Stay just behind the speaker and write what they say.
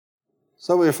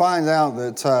So we find out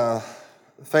that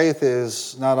faith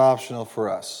is not optional for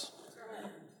us.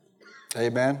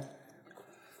 Amen?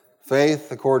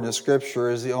 Faith, according to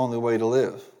Scripture, is the only way to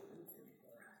live.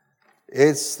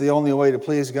 It's the only way to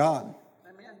please God.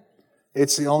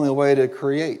 It's the only way to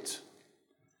create.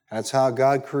 That's how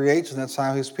God creates, and that's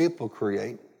how His people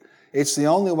create. It's the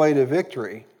only way to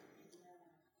victory.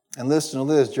 And listen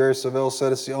to this, Jerry Savelle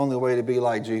said it's the only way to be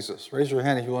like Jesus. Raise your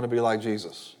hand if you want to be like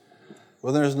Jesus.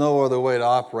 Well, there's no other way to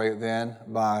operate than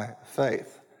by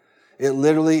faith. It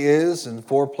literally is, in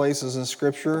 4 places in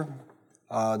Scripture,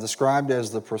 described as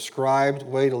the prescribed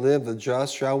way to live. The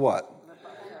just shall what?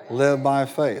 Live by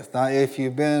faith. Now, if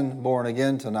you've been born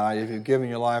again tonight, if you've given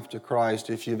your life to Christ,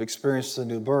 if you've experienced a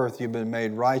new birth, you've been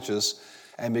made righteous.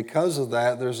 And because of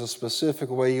that, there's a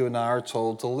specific way you and I are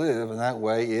told to live, and that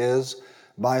way is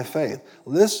by faith.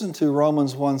 Listen to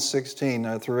Romans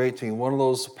 1:16 through 18, one of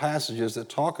those passages that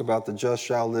talk about the just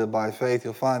shall live by faith.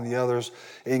 You'll find the others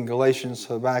in Galatians,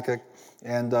 Habakkuk,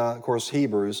 and of course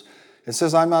Hebrews. It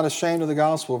says, I'm not ashamed of the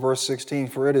gospel, verse 16,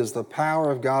 for it is the power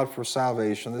of God for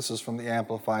salvation. This is from the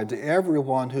Amplified. To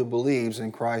everyone who believes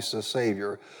in Christ as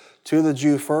Savior, to the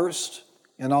Jew first,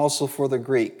 and also for the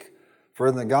Greek. For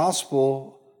in the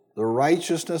gospel, the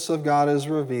righteousness of God is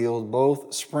revealed,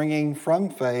 both springing from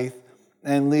faith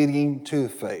and leading to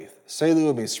faith. Say that it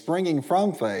will be springing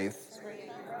from faith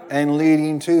and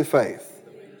leading to faith.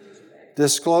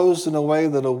 Disclosed in a way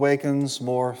that awakens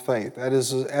more faith.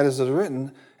 As it is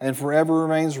written, and forever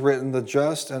remains written, the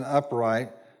just and upright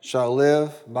shall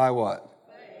live by what?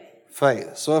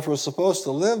 Faith. So if we're supposed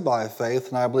to live by faith,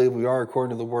 and I believe we are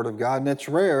according to the Word of God, and it's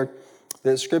rare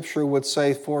that Scripture would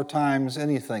say 4 times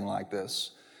anything like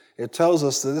this. It tells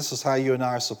us that this is how you and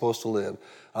I are supposed to live.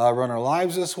 Run our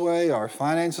lives this way, our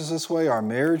finances this way, our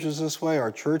marriages this way,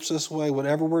 our church this way,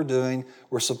 whatever we're doing,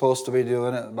 we're supposed to be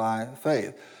doing it by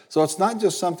faith. So it's not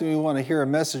just something we want to hear a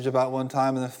message about one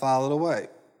time and then file it away.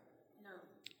 No.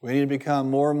 We need to become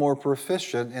more and more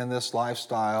proficient in this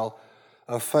lifestyle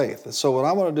of faith. And so what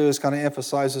I want to do is kind of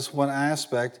emphasize this one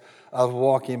aspect of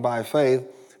walking by faith,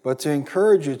 but to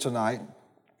encourage you tonight,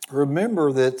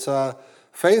 remember that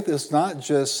faith is not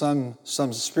just some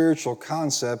spiritual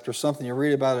concept or something you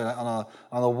read about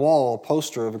on a wall, a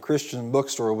poster of a Christian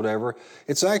bookstore or whatever.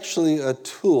 It's actually a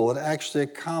tool. It actually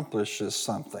accomplishes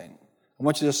something. I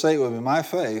want you to say it with me. My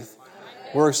faith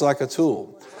works like a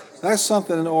tool. That's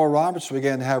something that Oral Roberts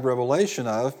began to have revelation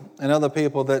of, and other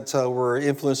people that were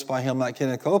influenced by him, like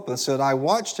Kenneth Copeland, said, I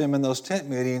watched him in those tent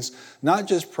meetings not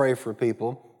just pray for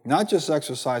people, not just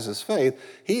exercise his faith.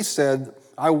 He said,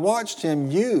 I watched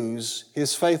him use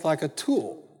his faith like a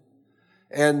tool.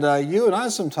 And you and I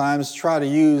sometimes try to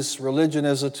use religion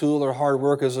as a tool or hard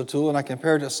work as a tool, and I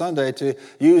compared it Sunday to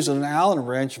using an Allen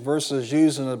wrench versus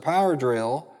using a power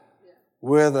drill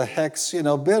with a hex, bit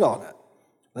on it.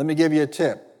 Let me give you a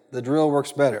tip. The drill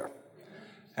works better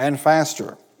and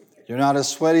faster. You're not as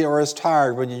sweaty or as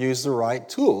tired when you use the right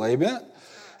tool. Amen?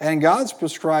 And God's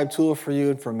prescribed tool for you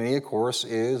and for me, of course,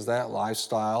 is that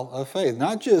lifestyle of faith.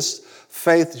 Not just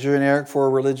faith generic for a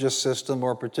religious system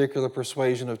or a particular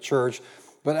persuasion of church,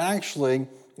 but actually,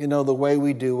 the way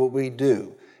we do what we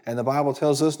do. And the Bible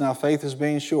tells us now faith is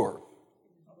being sure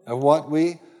of what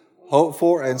we hope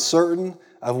for and certain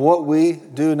of what we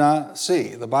do not see.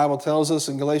 The Bible tells us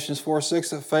in Galatians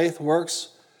 4:6 that faith works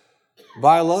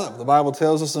by love. The Bible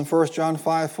tells us in 1 John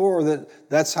 5:4 that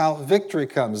that's how victory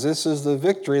comes. This is the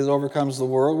victory that overcomes the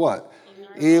world, what?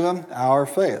 Even our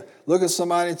faith. Look at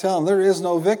somebody and tell them there is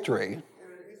no victory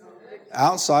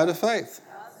outside of faith.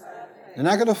 You're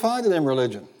not going to find it in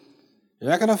religion.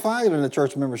 You're not going to find it in a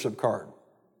church membership card.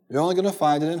 You're only going to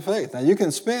find it in faith. Now, you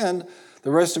can spend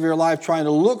the rest of your life trying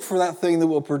to look for that thing that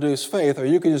will produce faith, or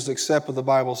you can just accept what the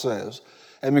Bible says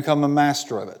and become a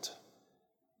master of it.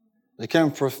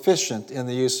 Become proficient in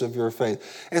the use of your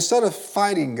faith. Instead of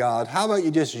fighting God, how about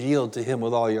you just yield to Him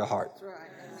with all your heart? Right.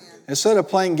 Instead of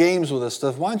playing games with this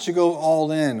stuff, why don't you go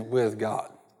all in with God?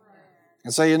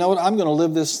 And say, you know what, I'm going to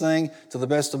live this thing to the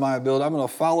best of my ability. I'm going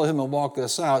to follow Him and walk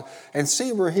this out and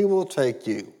see where He will take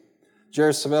you.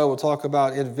 Jerry Savelle will talk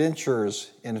about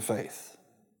adventures in faith.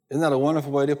 Isn't that a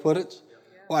wonderful way to put it?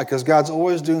 Why? Because God's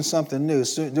always doing something new,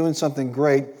 doing something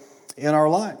great in our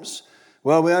lives.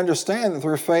 Well, we understand that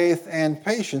through faith and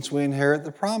patience we inherit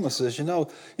the promises.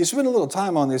 You spend a little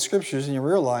time on these scriptures and you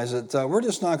realize that we're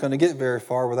just not going to get very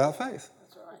far without faith.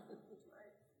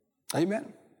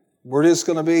 Amen. We're just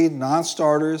going to be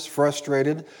non-starters,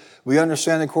 frustrated. We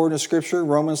understand according to Scripture,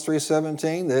 Romans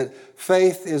 3:17, that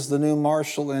faith is the new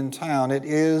marshal in town. It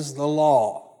is the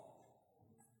law.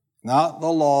 Not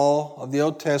the law of the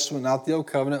Old Testament, not the Old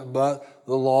Covenant, but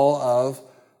the law of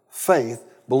faith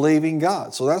believing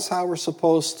God. So that's how we're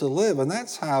supposed to live, and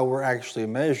that's how we're actually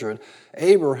measured.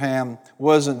 Abraham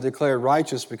wasn't declared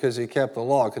righteous because he kept the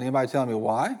law. Can anybody tell me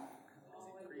why?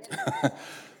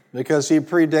 Because he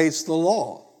predates the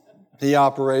law. He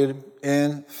operated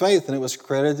in faith, and it was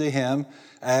credited to him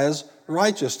as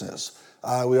righteousness.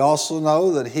 We also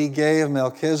know that he gave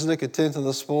Melchizedek a tenth of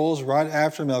the spoils right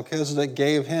after Melchizedek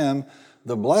gave him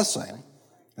the blessing.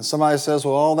 And somebody says,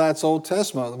 well, all that's Old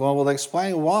Testament. Well, we'll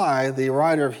explain why the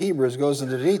writer of Hebrews goes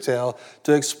into detail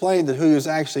to explain that who he was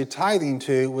actually tithing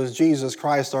to was Jesus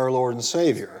Christ, our Lord and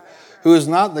Savior, who is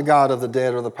not the God of the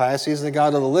dead or the past. He's the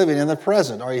God of the living and the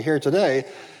present. Are you here today?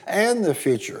 And the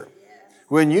future.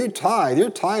 When you tithe, you're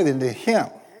tithing to Him.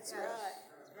 That's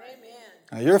right. Amen.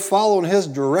 Now, you're following His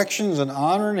directions and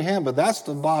honoring Him, but that's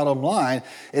the bottom line.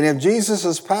 And if Jesus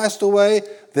has passed away,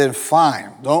 then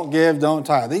fine. Don't give, don't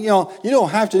tithe. You don't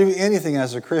have to do anything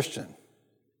as a Christian.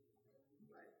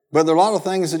 But there are a lot of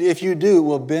things that if you do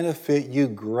will benefit you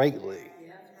greatly.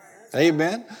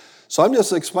 Amen? So I'm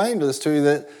just explaining this to you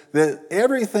that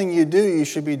everything you do, you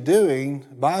should be doing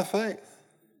by faith.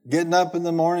 Getting up in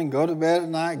the morning, go to bed at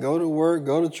night, go to work,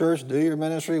 go to church, do your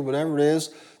ministry, whatever it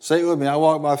is. Say it with me, I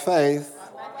walk by faith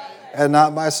and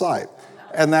not by sight.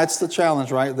 And that's the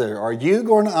challenge right there. Are you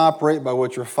going to operate by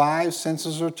what your five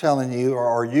senses are telling you, or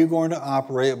are you going to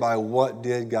operate by what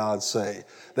did God say?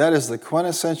 That is the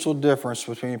quintessential difference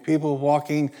between people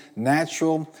walking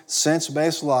natural,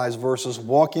 sense-based lives versus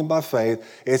walking by faith.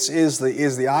 Is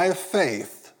the eye of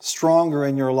faith stronger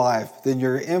in your life than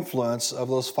your influence of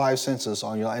those five senses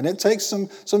on your life? And it takes some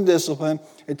discipline,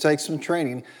 it takes some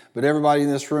training, but everybody in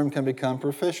this room can become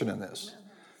proficient in this.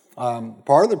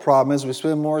 Part of the problem is we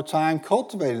spend more time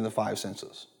cultivating the five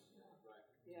senses.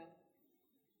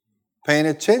 Paying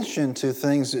attention to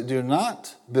things that do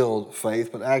not build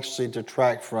faith, but actually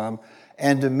detract from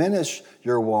and diminish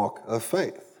your walk of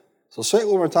faith. So say it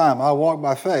one more time. I walk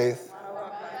by faith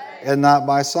and not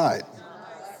by sight.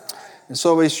 And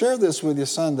so we shared this with you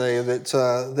Sunday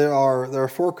that there are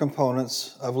four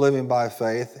components of living by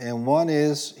faith, and one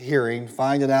is hearing,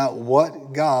 finding out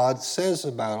what God says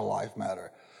about a life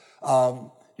matter.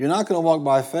 You're not going to walk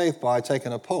by faith by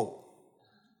taking a poll.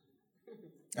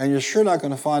 And you're sure not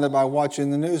going to find it by watching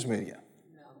the news media.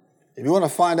 If you want to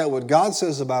find out what God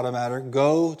says about a matter,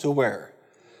 go to where?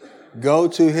 Go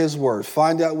to His Word.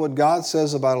 Find out what God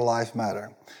says about a life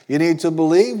matter. You need to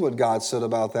believe what God said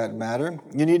about that matter.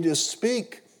 You need to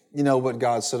speak, what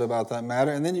God said about that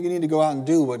matter. And then you need to go out and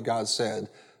do what God said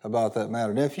about that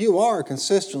matter. And if you are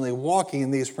consistently walking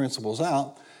these principles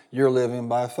out, you're living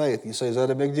by faith. You say, is that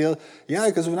a big deal? Yeah,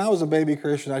 because when I was a baby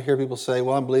Christian, I'd hear people say,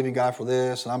 well, I'm believing God for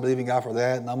this, and I'm believing God for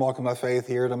that, and I'm walking by faith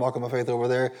here, and I'm walking by faith over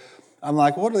there. I'm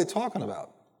like, what are they talking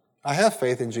about? I have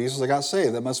faith in Jesus. I got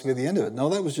saved. That must be the end of it. No,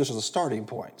 that was just the starting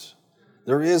point.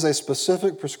 There is a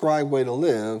specific prescribed way to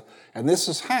live, and this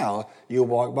is how you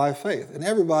walk by faith. And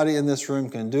everybody in this room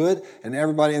can do it, and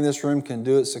everybody in this room can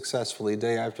do it successfully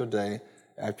day after day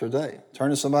after day. Turn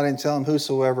to somebody and tell them,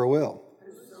 whosoever will.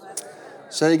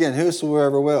 Say it again,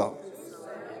 whosoever will.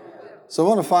 So I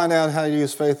want to find out how to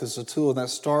use faith as a tool, and that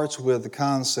starts with the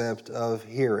concept of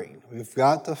hearing. We've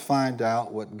got to find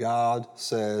out what God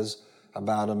says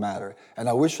about a matter. And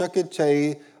I wish I could tell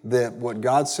you that what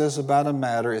God says about a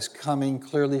matter is coming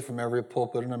clearly from every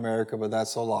pulpit in America, but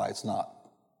that's a lie. It's not.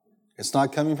 It's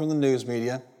not coming from the news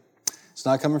media. It's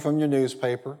not coming from your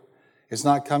newspaper. It's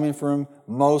not coming from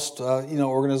most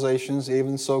organizations,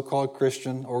 even so-called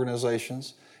Christian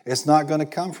organizations. It's not going to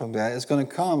come from that. It's going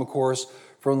to come, of course,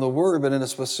 from the Word, but in a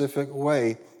specific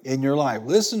way in your life.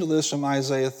 Listen to this from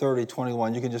Isaiah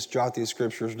 30:21. You can just jot these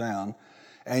scriptures down.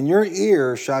 And your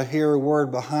ear shall hear a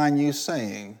word behind you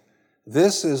saying,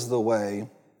 this is the way,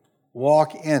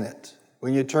 walk in it,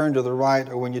 when you turn to the right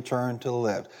or when you turn to the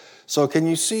left. So can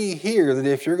you see here that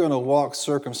if you're going to walk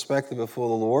circumspectly before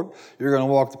the Lord, you're going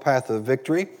to walk the path of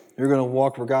victory, you're going to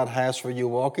walk where God has for you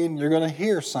walking, you're going to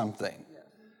hear something.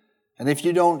 And if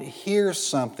you don't hear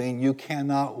something, you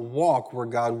cannot walk where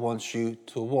God wants you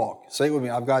to walk. Say it with me,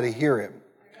 I've got to hear Him.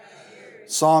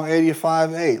 Psalm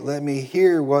 85:8, let me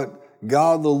hear what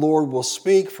God the Lord will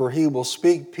speak, for He will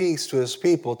speak peace to His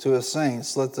people, to His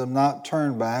saints. Let them not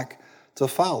turn back to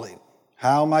folly.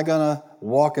 How am I going to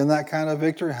walk in that kind of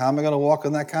victory? How am I going to walk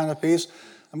in that kind of peace?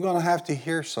 I'm going to have to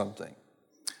hear something.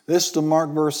 This is to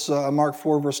Mark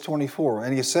 4, verse 24.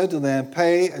 And He said to them,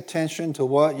 pay attention to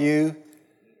what you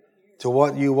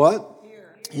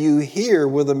You hear.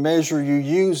 With the measure you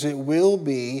use, it will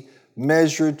be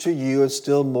measured to you, and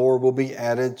still more will be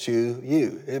added to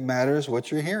you. It matters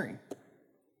what you're hearing.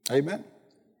 Amen.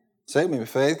 Say it with me.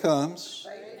 Faith comes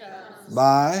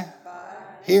by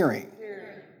hearing.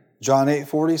 John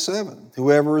 8:47.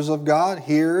 Whoever is of God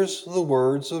hears the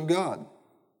words of God.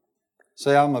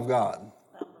 Say, I'm of God.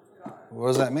 What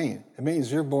does that mean? It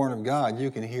means you're born of God.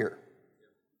 You can hear.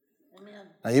 Amen.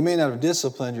 Now, you may not have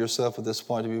disciplined yourself at this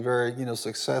point to be very,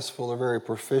 successful or very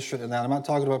proficient in that. I'm not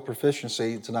talking about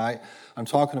proficiency tonight. I'm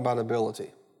talking about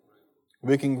ability.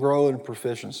 We can grow in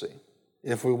proficiency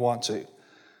if we want to.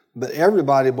 But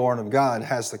everybody born of God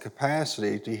has the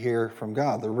capacity to hear from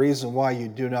God. The reason why you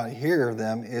do not hear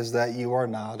them is that you are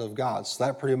not of God. So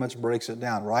that pretty much breaks it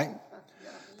down, right?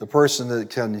 The person that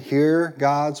can hear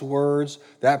God's words,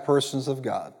 that person's of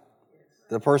God.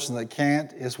 The person that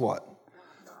can't is what?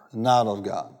 Not of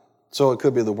God. So it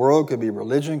could be the world, could be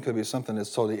religion, could be something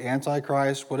that's totally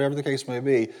antichrist, whatever the case may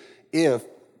be. If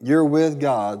you're with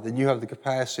God, then you have the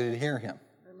capacity to hear Him.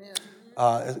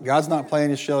 God's not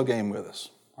playing His shell game with us.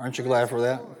 Aren't you glad for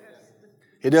that?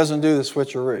 He doesn't do the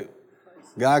switcheroo.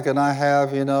 God cannot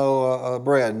have, a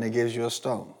bread and He gives you a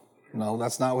stone. No,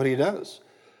 that's not what He does.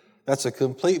 That's a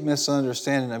complete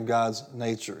misunderstanding of God's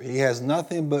nature. He has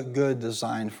nothing but good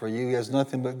designed for you. He has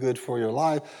nothing but good for your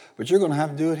life, but you're going to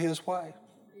have to do it His way.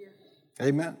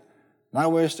 Amen. And I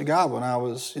wish to God when I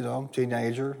was, a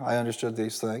teenager, I understood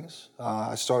these things.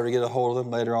 I started to get a hold of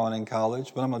them later on in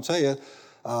college. But I'm going to tell you,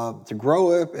 to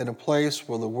grow up in a place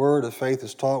where the word of faith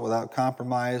is taught without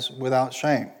compromise, without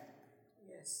shame.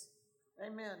 Yes.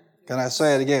 Amen. Can I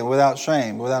say it again? Without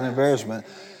shame, without embarrassment.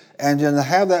 And then to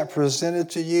have that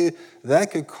presented to you, that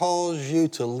could cause you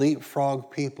to leapfrog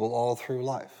people all through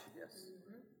life.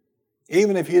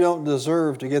 Even if you don't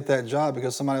deserve to get that job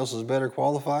because somebody else is better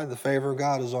qualified, the favor of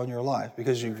God is on your life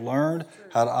because you've learned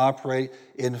how to operate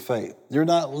in faith. You're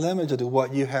not limited to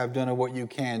what you have done or what you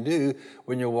can do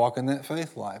when you're walking that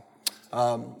faith life.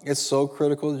 It's so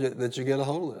critical that you get a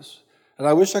hold of this. And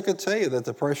I wish I could tell you that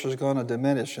the pressure is going to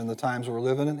diminish in the times we're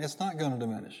living in. It's not going to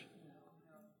diminish.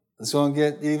 It's going to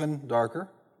get even darker.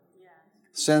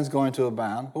 Sin's going to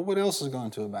abound. But what else is going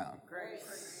to abound?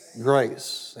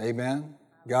 Grace. Amen.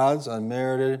 God's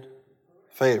unmerited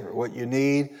favor. What you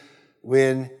need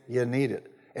when you need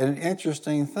it. And an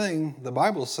interesting thing, the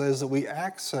Bible says that we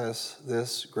access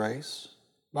this grace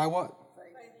by what?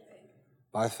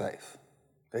 By faith.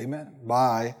 Amen.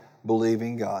 By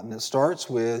believing God. And it starts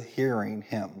with hearing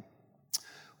Him.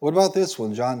 What about this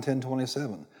one? John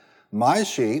 10:27. My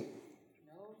sheep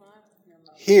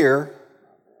hear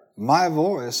my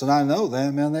voice, and I know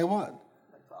them, and they what?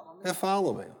 They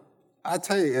follow me. I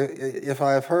tell you, if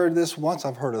I've heard this once,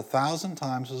 I've heard 1,000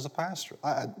 times as a pastor.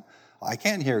 I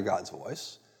can't hear God's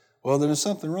voice. Well, then there's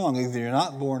something wrong. Either you're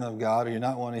not born of God, or you're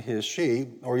not one of His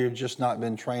sheep, or you've just not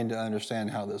been trained to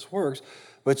understand how this works,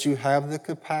 but you have the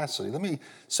capacity. Let me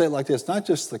say it like this, not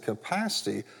just the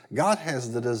capacity, God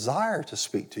has the desire to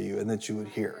speak to you and that you would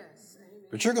hear.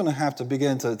 But you're going to have to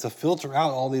begin to filter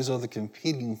out all these other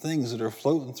competing things that are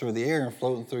floating through the air and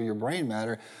floating through your brain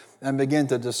matter and begin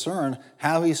to discern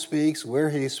how He speaks, where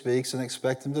He speaks, and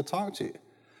expect Him to talk to you.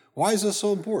 Why is this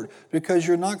so important? Because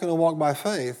you're not going to walk by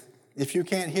faith if you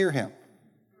can't hear Him.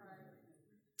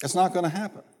 It's not going to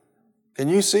happen. Can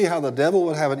you see how the devil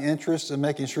would have an interest in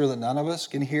making sure that none of us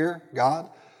can hear God?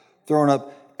 Throwing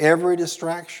up every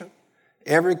distraction,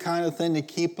 every kind of thing to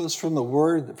keep us from the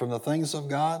Word, from the things of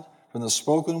God, from the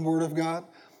spoken Word of God.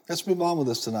 Let's move on with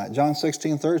this tonight. John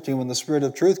 16:13, when the Spirit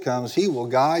of truth comes, He will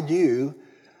guide you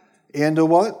into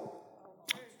what?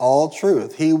 All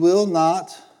truth. He will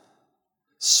not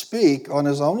speak on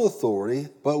His own authority,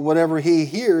 but whatever He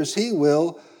hears, He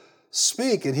will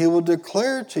speak, and He will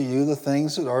declare to you the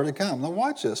things that are to come. Now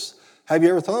watch this. Have you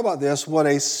ever thought about this? What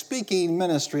a speaking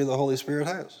ministry the Holy Spirit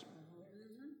has.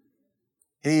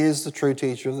 He is the true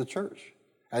teacher of the church.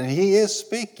 And He is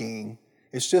speaking.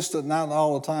 It's just that not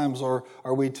all the times are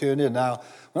we tuned in. Now,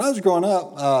 when I was growing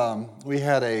up, we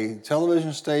had a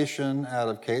television station out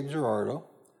of Cape Girardeau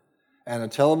and a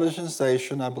television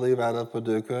station, I believe, out of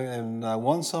Paducah and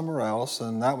one somewhere else,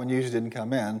 and that one usually didn't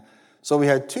come in. So we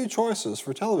had two choices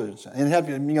for television. And you had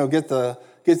to get the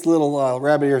little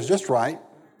rabbit ears just right.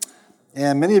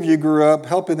 And many of you grew up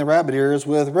helping the rabbit ears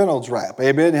with Reynolds wrap.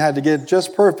 Amen? You had to get it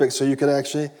just perfect so you could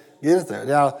actually get it there.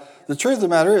 Now, the truth of the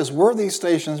matter is, were these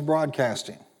stations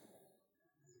broadcasting?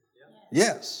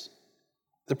 Yes.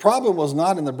 The problem was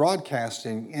not in the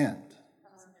broadcasting end.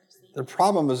 The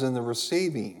problem was in the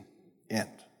receiving end.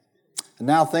 And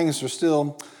now things are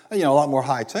still, a lot more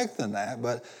high-tech than that.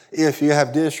 But if you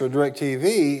have Dish or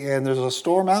DirecTV and there's a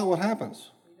storm out, what happens?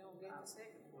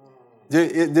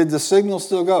 Did the signal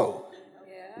still go?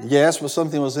 Yes, but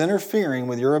something was interfering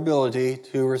with your ability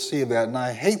to receive that. And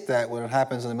I hate that when it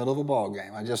happens in the middle of a ball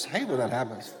game. I just hate when that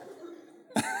happens.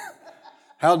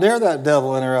 How dare that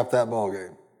devil interrupt that ball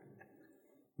game?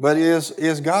 But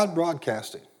is God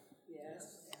broadcasting? Yes.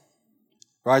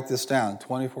 Write this down,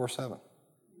 24/7.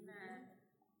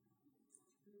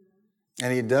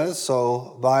 And he does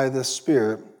so by the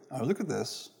Spirit. Oh, look at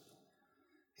this.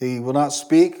 He will not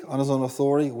speak on his own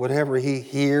authority. Whatever he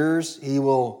hears, he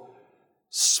will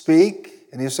speak.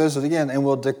 And he says it again, and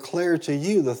will declare to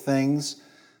you the things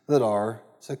that are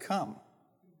to come.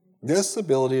 This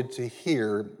ability to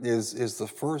hear is the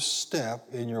first step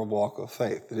in your walk of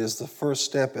faith. It is the first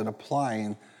step in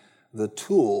applying the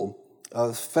tool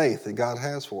of faith that God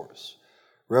has for us.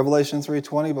 Revelation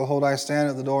 3:20, behold, I stand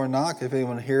at the door and knock. If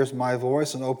anyone hears my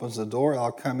voice and opens the door,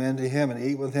 I'll come into him and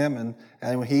eat with him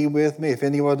and he with me. If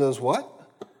anyone does what?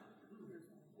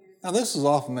 Now, this is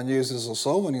often been used as a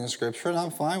soul winning in Scripture, and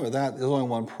I'm fine with that. There's only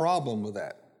one problem with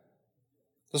that.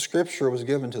 The Scripture was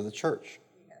given to the church.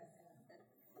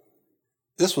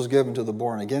 This was given to the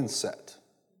born-again set.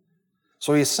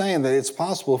 So he's saying that it's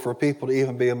possible for people to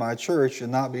even be in my church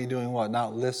and not be doing what?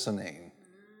 Not listening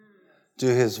to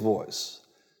his voice.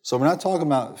 So we're not talking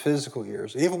about physical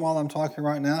ears. Even while I'm talking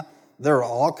right now, there are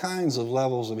all kinds of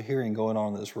levels of hearing going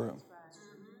on in this room.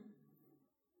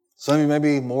 Some of you may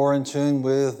be more in tune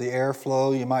with the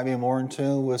airflow. You might be more in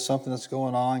tune with something that's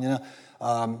going on.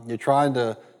 You're trying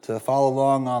to follow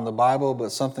along on the Bible,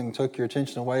 but something took your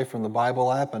attention away from the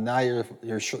Bible app, and now you're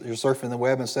surfing the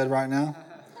web instead right now.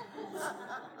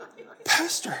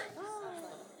 Pastor,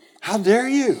 how dare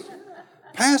you?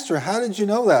 Pastor, how did you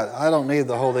know that? I don't need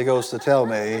the Holy Ghost to tell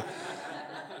me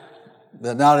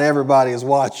that not everybody is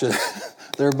watching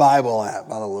their Bible app.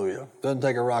 Hallelujah. Doesn't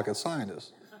take a rocket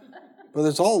scientist. But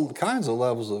there's all kinds of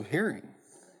levels of hearing.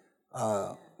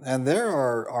 And there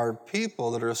are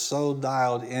people that are so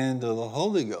dialed into the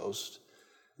Holy Ghost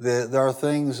that there are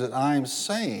things that I'm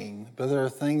saying, but there are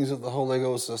things that the Holy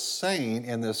Ghost is saying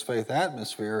in this faith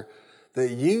atmosphere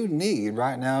that you need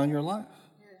right now in your life.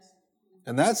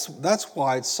 And that's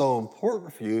why it's so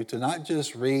important for you to not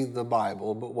just read the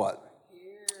Bible, but what?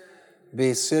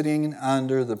 Be sitting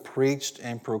under the preached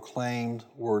and proclaimed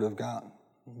Word of God.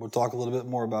 We'll talk a little bit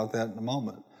more about that in a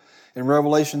moment. In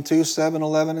Revelation 2:7,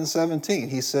 11, and 17,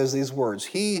 he says these words,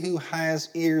 he who has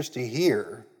ears to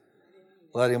hear,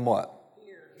 let him what?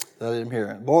 Let him hear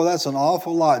it. Boy, that's an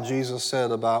awful lot Jesus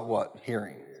said about what?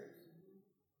 Hearing.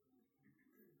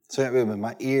 Say it with me,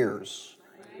 my ears.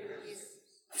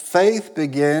 Faith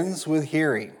begins with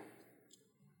hearing.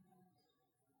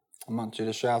 I want you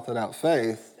to shout that out.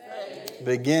 Faith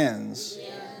begins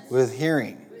with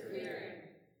hearing.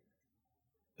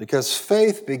 Because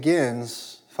faith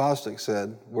begins, Fosdick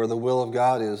said, where the will of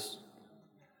God is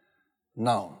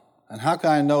known. And how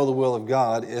can I know the will of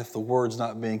God if the word's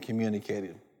not being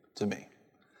communicated to me?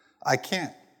 I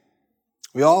can't.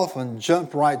 We often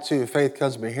jump right to faith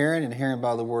comes by hearing and hearing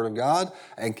by the word of God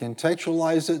and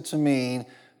contextualize it to mean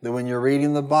that when you're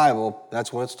reading the Bible,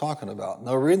 that's what it's talking about.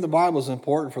 Now, reading the Bible is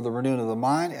important for the renewing of the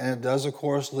mind, and it does, of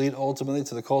course, lead ultimately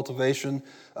to the cultivation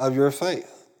of your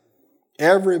faith.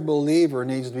 Every believer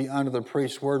needs to be under the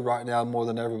preached word right now more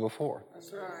than ever before.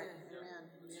 That's right.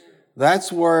 Amen.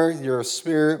 That's where your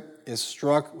spirit is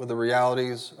struck with the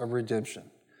realities of redemption.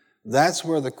 That's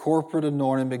where the corporate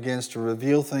anointing begins to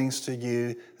reveal things to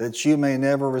you that you may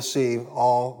never receive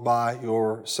all by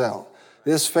yourself.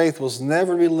 This faith was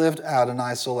never to be lived out in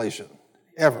isolation,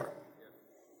 ever.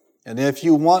 And if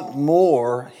you want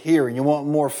more hearing, you want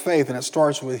more faith, and it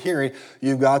starts with hearing,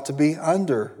 you've got to be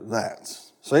under that.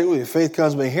 Say it with you. Faith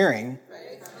comes by hearing,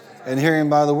 and hearing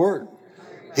by the word.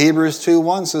 Hebrews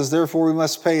 2:1 says, therefore we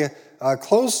must pay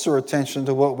closer attention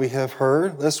to what we have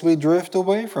heard, lest we drift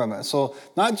away from it. So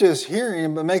not just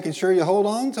hearing, but making sure you hold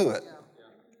on to it.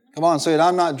 Come on, say it.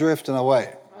 I'm not drifting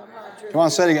away. Come on,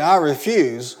 say it again. I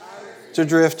refuse to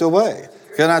drift away.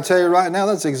 Can I tell you right now,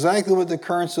 that's exactly what the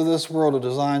currents of this world are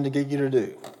designed to get you to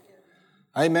do.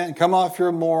 Amen. Come off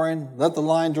your mooring, let the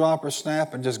line drop or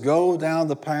snap, and just go down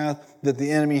the path that the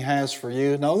enemy has for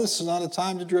you. No, this is not a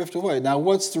time to drift away. Now,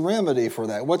 what's the remedy for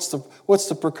that? What's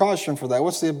the precaution for that?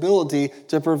 What's the ability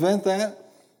to prevent that?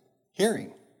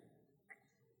 Hearing.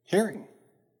 Hearing.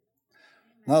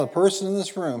 Now, the person in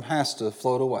this room has to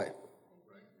float away.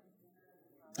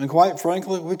 And quite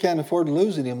frankly, we can't afford to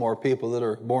lose any more people that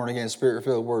are born again,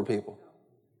 spirit-filled word people.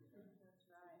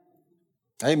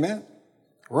 Amen.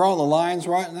 We're on the lines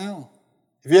right now.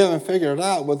 If you haven't figured it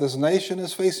out, what this nation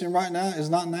is facing right now is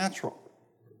not natural.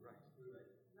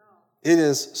 It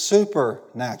is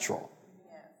supernatural.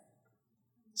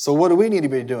 So what do we need to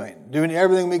be doing? Doing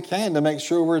everything we can to make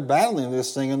sure we're battling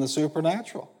this thing in the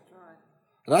supernatural.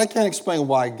 And I can't explain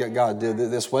why God did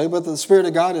it this way, but the Spirit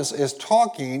of God is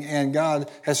talking, and God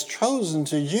has chosen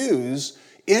to use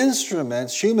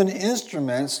instruments, human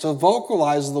instruments, to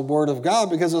vocalize the Word of God,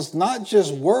 because it's not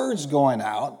just words going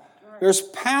out, there's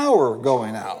power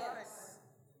going out.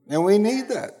 And we need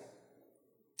that.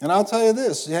 And I'll tell you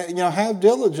this, have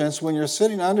diligence when you're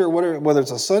sitting under, whether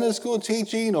it's a Sunday school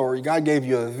teaching or God gave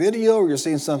you a video or you're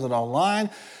seeing something online.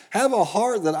 Have a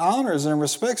heart that honors and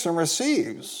respects and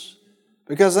receives,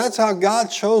 because that's how God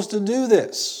chose to do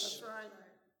this.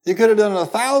 He could have done it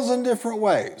 1,000 different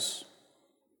ways.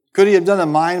 Could he have done a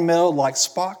mind meld like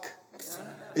Spock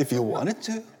if you wanted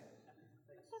to?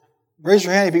 Raise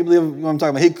your hand if you believe what I'm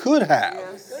talking about. He could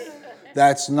have.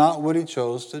 That's not what he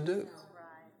chose to do.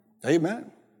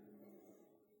 Amen.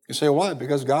 You say, why?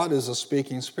 Because God is a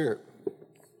speaking spirit.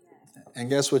 And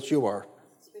guess what you are?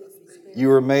 You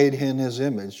were made in his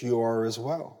image. You are as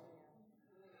well.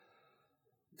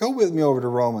 Go with me over to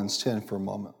Romans 10 for a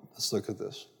moment. Let's look at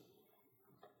this.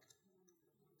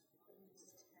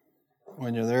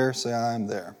 When you're there, say, I'm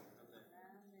there.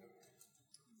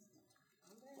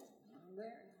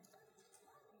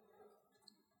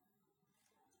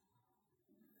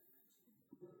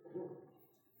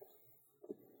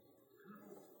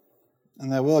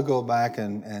 And I will go back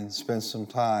and spend some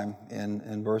time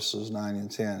in verses 9 and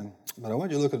 10. But I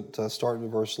want you to look at start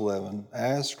with verse 11.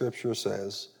 As Scripture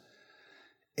says,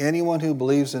 anyone who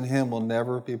believes in him will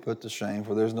never be put to shame,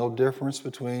 for there's no difference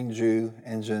between Jew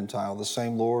and Gentile. The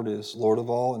same Lord is Lord of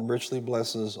all and richly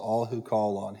blesses all who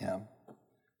call on him.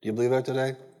 Do you believe that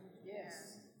today?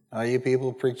 Yes. You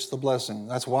people preach the blessing.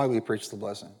 That's why we preach the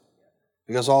blessing.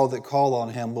 Because all that call on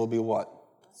him will be what?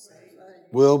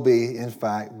 Will be, in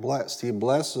fact, blessed. He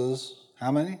blesses,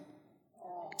 how many?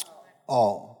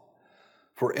 All.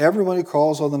 For everyone who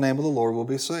calls on the name of the Lord will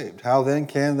be saved. How then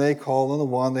can they call on the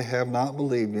one they have not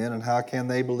believed in? And how can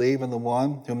they believe in the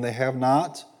one whom they have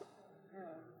not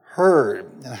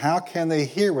heard? And how can they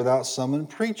hear without someone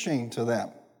preaching to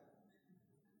them?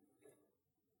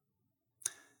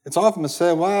 It's often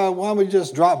said, well, why don't we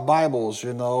just drop Bibles,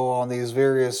 on these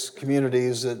various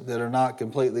communities that are not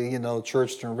completely,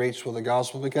 churched and reached with the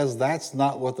gospel, because that's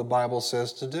not what the Bible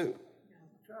says to do.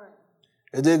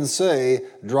 It didn't say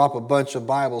drop a bunch of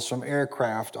Bibles from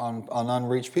aircraft on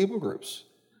unreached people groups.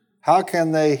 How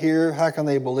can they hear? How can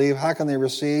they believe? How can they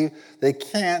receive? They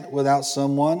can't without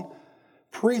someone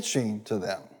preaching to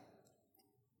them.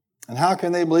 And how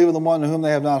can they believe in the one whom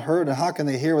they have not heard? And how can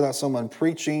they hear without someone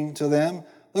preaching to them?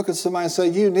 Look at somebody and say,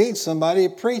 you need somebody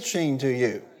preaching to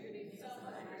you.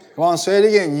 Come on, say it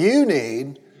again. You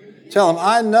need. Tell them,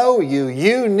 I know you.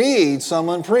 You need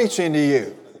someone preaching to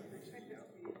you.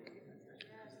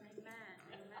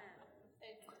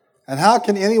 And how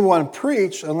can anyone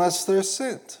preach unless they're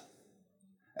sent?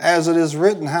 As it is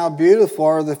written, how beautiful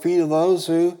are the feet of those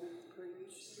who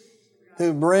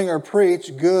bring or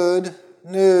preach good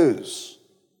news.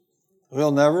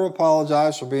 We'll never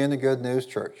apologize for being a good news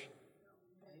church.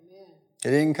 It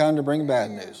didn't come to bring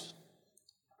bad news.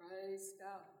 Praise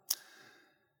God.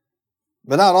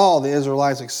 But not all the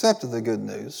Israelites accepted the good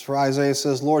news. For Isaiah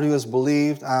says, Lord, who has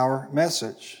believed our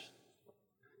message?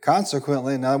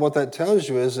 Consequently, now what that tells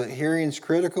you is that hearing is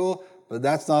critical, but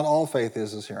that's not all faith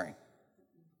is hearing.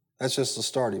 That's just the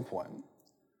starting point.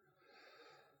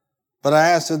 But I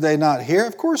asked, did they not hear?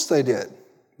 Of course they did.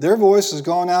 Their voice has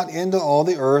gone out into all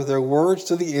the earth, their words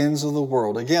to the ends of the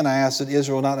world. Again, I asked, did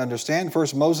Israel not understand?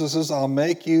 First, Moses says, I'll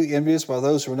make you envious by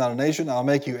those who are not a nation. I'll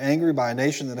make you angry by a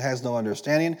nation that has no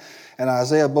understanding. And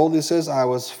Isaiah boldly says, I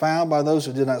was found by those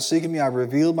who did not seek me. I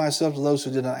revealed myself to those who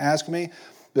did not ask me.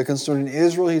 But concerning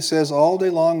Israel, he says, all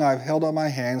day long I've held out my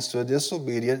hands to a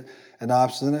disobedient and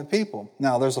obstinate people.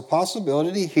 Now, there's a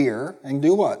possibility to hear and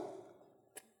do what?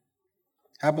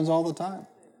 Happens all the time.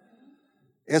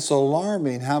 It's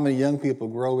alarming how many young people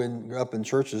grow up in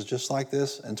churches just like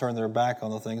this and turn their back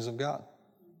on the things of God.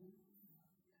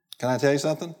 Can I tell you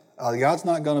something? God's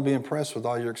not going to be impressed with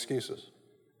all your excuses.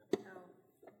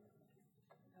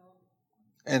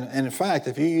 And in fact,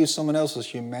 if you use someone else's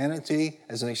humanity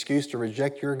as an excuse to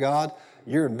reject your God,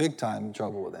 you're in big time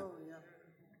trouble with him.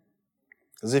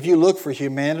 Because if you look for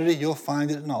humanity, you'll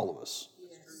find it in all of us.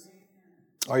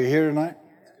 Are you here tonight?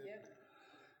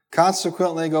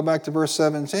 Consequently, go back to verse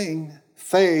 17,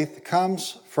 faith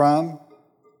comes from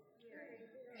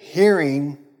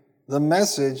hearing. The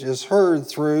message is heard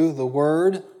through the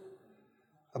word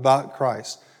about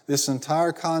Christ. This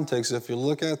entire context, if you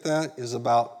look at that, is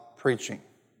about preaching.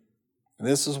 And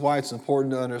this is why it's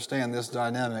important to understand this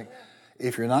dynamic.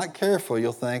 If you're not careful,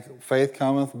 you'll think faith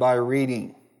cometh by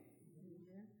reading.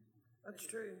 That's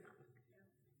true.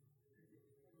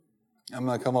 I'm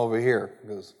going to come over here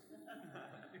because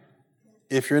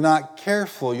if you're not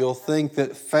careful, you'll think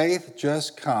that faith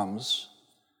just comes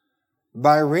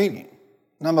by reading.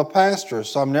 And I'm a pastor,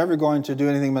 so I'm never going to do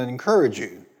anything but encourage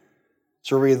you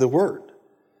to read the Word.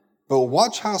 But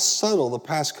watch how subtle the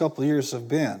past couple of years have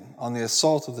been on the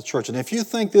assault of the church. And if you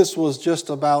think this was just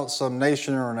about some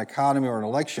nation or an economy or an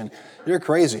election, you're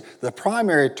crazy. The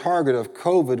primary target of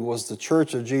COVID was the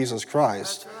Church of Jesus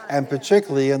Christ, and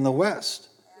particularly in the West.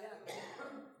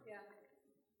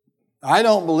 I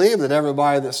don't believe that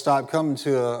everybody that stopped coming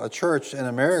to a church in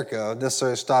America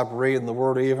necessarily stopped reading the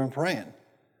Word or even praying.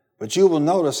 But you will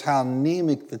notice how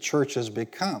anemic the church has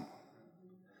become.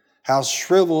 How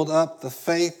shriveled up the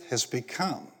faith has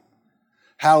become.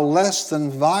 How less than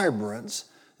vibrant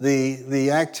the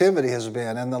activity has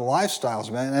been and the lifestyle has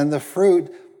been, and the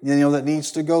fruit that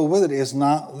needs to go with it is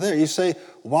not there. You say,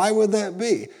 why would that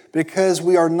be? Because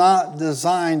we are not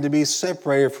designed to be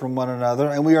separated from one another,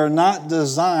 and we are not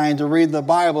designed to read the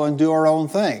Bible and do our own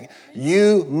thing.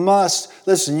 You must,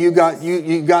 listen, you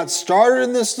got started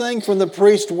in this thing from the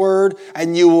preached word,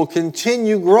 and you will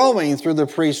continue growing through the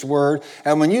preached word.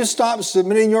 And when you stop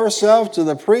submitting yourself to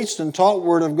the preached and taught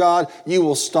word of God, you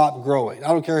will stop growing. I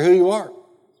don't care who you are.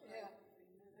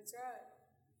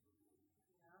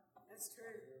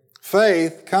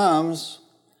 Faith comes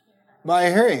by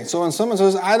hearing. So when someone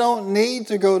says, I don't need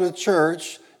to go to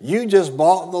church, you just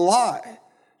bought the lie.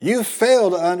 You fail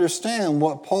to understand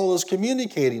what Paul is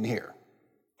communicating here.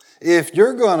 If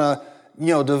you're going to,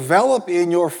 develop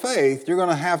in your faith, you're going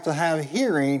to have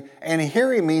hearing, and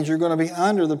hearing means you're going to be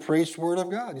under the preached word of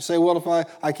God. You say, what if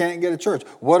I can't get to church?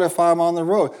 What if I'm on the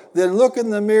road? Then look in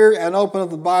the mirror and open up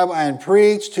the Bible and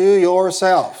preach to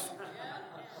yourself.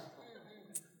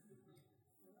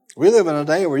 We live in a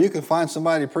day where you can find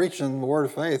somebody preaching the word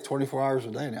of faith 24 hours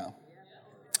a day now.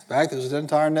 In fact, there's an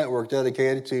entire network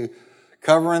dedicated to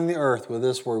covering the earth with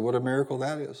this word. What a miracle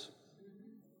that is.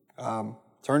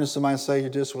 Turn to somebody and say, you're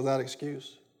just without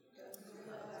excuse.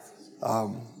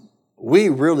 We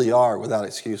really are without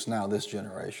excuse now, this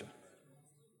generation.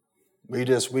 God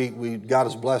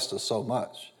has blessed us so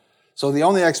much. So the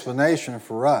only explanation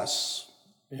for us,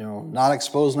 not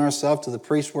exposing ourselves to the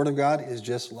preached word of God is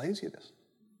just laziness.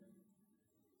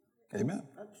 Amen.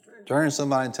 Turn to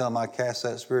somebody and tell them, I cast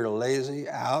that spirit of lazy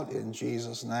out in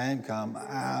Jesus' name. Come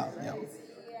out.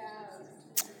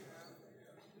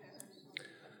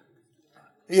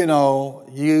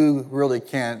 You really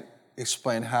can't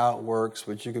explain how it works,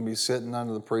 but you can be sitting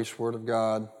under the preached word of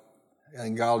God,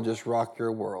 and God will just rock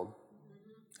your world,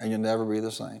 and you'll never be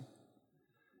the same.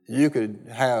 You could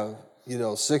have,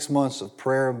 6 months of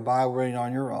prayer and Bible reading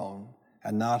on your own,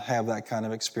 and not have that kind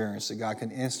of experience that God can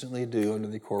instantly do under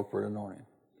the corporate anointing.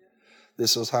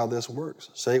 This is how this works.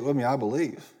 Say it with me, I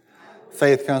believe.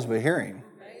 Faith comes by hearing.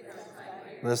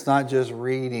 But it's not just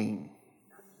reading.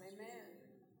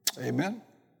 Amen?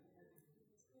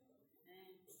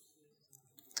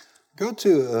 Go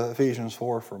to Ephesians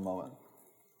 4 for a moment.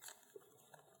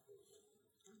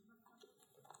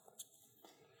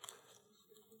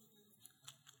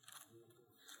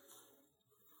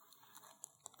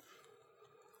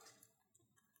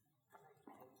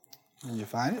 Did you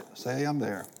find it? Say, I'm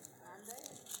there.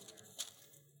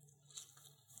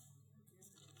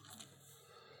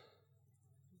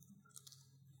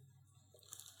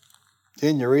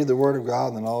 Can you read the Word of God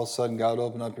and then all of a sudden God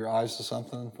opened up your eyes to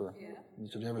something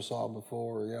that you never saw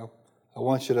before? Yeah. I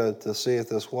want you to see it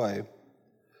this way.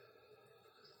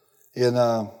 In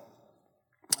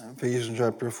Ephesians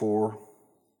chapter 4,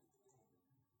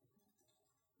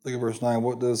 look at verse 9.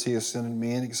 What does he ascended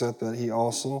mean except that he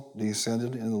also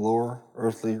descended in the lower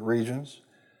earthly regions?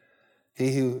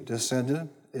 He who descended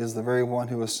is the very one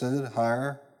who ascended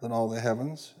higher than all the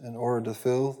heavens in order to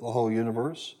fill the whole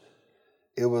universe.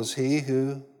 It was he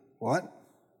who, what?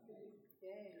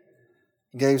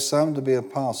 Gave some to be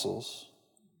apostles,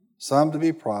 some to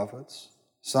be prophets,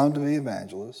 some to be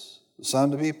evangelists,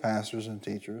 some to be pastors and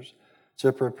teachers,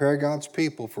 to prepare God's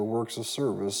people for works of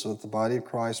service so that the body of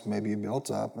Christ may be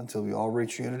built up until we all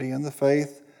reach unity in the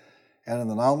faith and in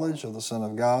the knowledge of the Son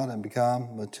of God and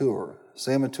become mature.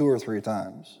 Say mature 3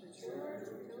 times.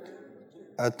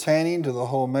 Attaining to the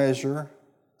whole measure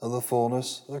of the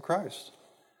fullness of Christ.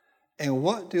 And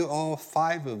what do all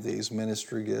 5 of these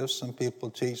ministry gifts? Some people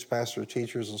teach pastor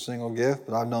teachers a single gift,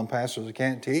 but I've known pastors that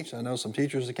can't teach. I know some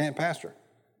teachers that can't pastor.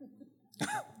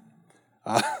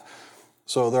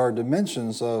 So there are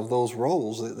dimensions of those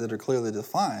roles that are clearly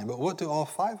defined. But what do all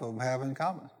 5 of them have in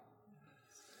common?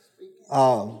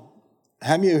 How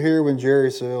many of you here when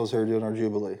Jerry Seville was here doing our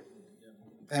Jubilee?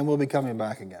 And we'll be coming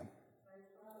back again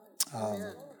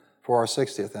for our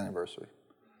 60th anniversary.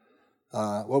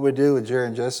 What we do with Jerry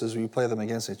and Jess is we play them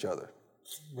against each other.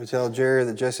 We tell Jerry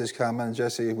that Jesse's coming, and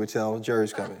Jesse, we tell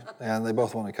Jerry's coming. And they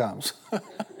both want to come.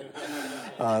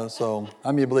 So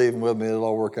how many believe with me it'll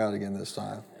all work out again this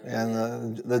time?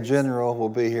 And the general will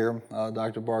be here,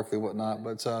 Dr. Barkley, whatnot.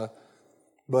 But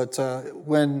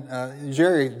when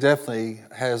Jerry definitely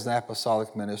has an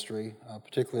apostolic ministry,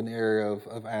 particularly in the area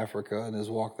of Africa, and has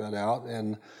walked that out,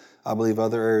 and I believe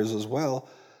other areas as well.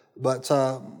 But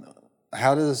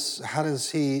how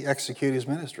does he execute his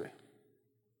ministry?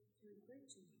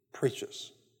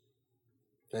 Preaches.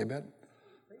 Amen.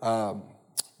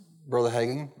 Brother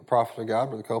Hagin, a prophet of God.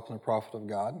 Brother Copeland, a prophet of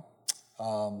God.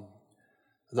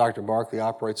 Dr. Barkley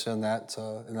operates in that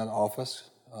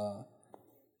office. How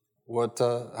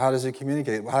does he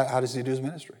communicate? How does he do his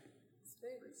ministry?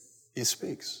 He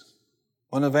speaks.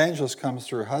 When an evangelist comes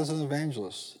through, how does an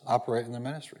evangelist operate in their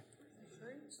ministry?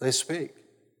 They speak.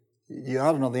 You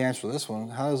ought to know the answer to this one.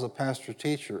 How does a pastor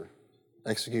teacher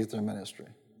execute their ministry?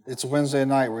 It's Wednesday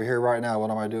night. We're here right now. What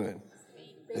am I doing?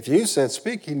 If you said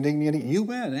speak, you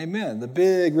win. Amen.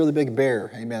 The really big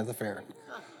bear. Amen. At the fair.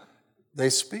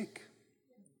 They speak.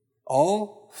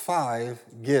 All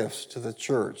 5 gifts to the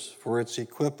church for its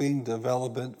equipping,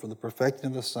 development, for the perfecting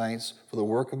of the saints, for the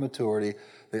work of maturity,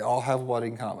 they all have what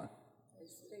in common?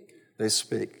 They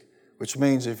speak. Which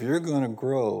means if you're going to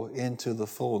grow into the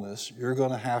fullness, you're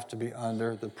going to have to be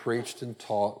under the preached and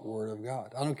taught Word of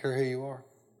God. I don't care who you are.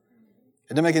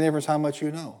 It doesn't make any difference how much you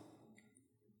know.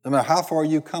 No matter how far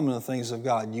you come in the things of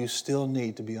God, you still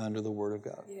need to be under the Word of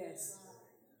God. Yes.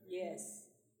 Yes.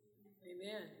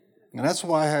 Amen. And that's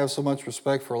why I have so much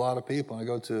respect for a lot of people. I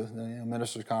go to the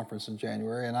ministers' conference in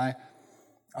January, and I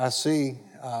see,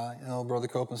 Brother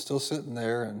Copeland still sitting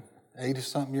there, and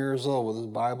 80-something years old with his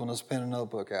Bible and his pen and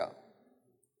notebook out.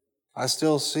 I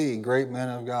still see great men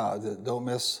of God that don't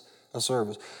miss a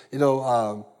service.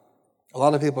 A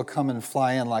lot of people come and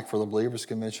fly in, like for the Believers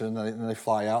Convention, and they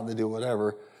fly out and they do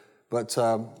whatever. But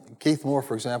Keith Moore,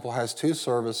 for example, has 2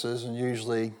 services, and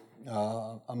usually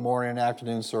a morning and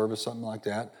afternoon service, something like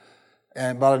that.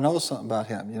 But I know something about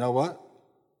him. You know what?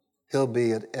 He'll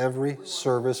be at every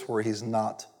service where he's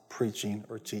not preaching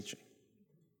or teaching.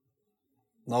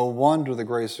 No wonder the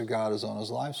grace of God is on his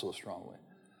life so strongly.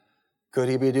 Could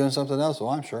he be doing something else? Well,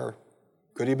 I'm sure.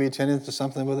 Could he be attending to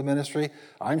something with the ministry?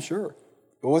 I'm sure.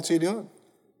 But what's he doing?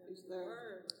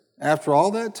 After all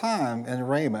that time in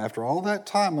Rhema, after all that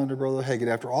time under Brother Hagin,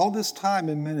 after all this time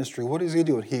in ministry, what is he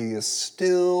doing? He is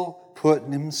still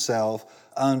putting himself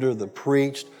under the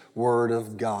preached Word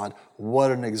of God.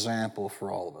 What an example for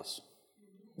all of us.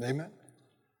 Amen?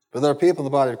 But there are people in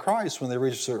the body of Christ, when they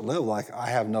reach a certain level, like, I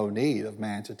have no need of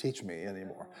man to teach me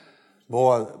anymore.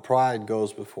 Boy, pride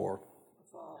goes before.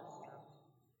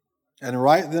 And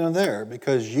right then and there,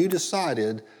 because you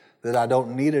decided that I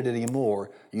don't need it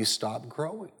anymore, you stop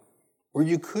growing. Or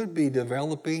you could be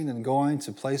developing and going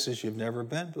to places you've never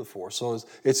been before. So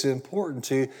it's important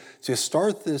to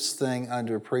start this thing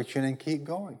under preaching and keep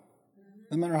going,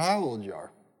 no matter how old you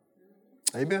are.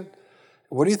 Amen.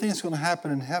 What do you think is going to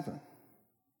happen in heaven?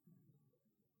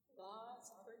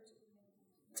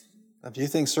 If you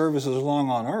think service is long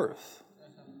on earth,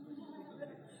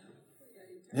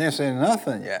 you ain't saying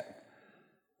nothing yet.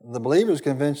 The Believers'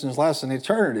 Convention is lasting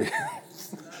eternity.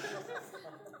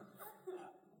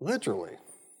 Literally.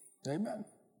 Amen.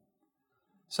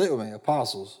 Say it with me.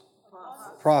 Apostles,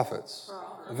 prophets,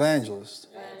 evangelists,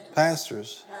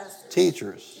 pastors,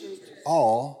 teachers,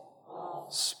 all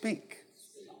speak.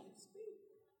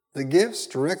 The gifts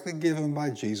directly given by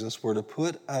Jesus were to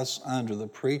put us under the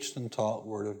preached and taught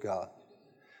Word of God.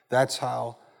 That's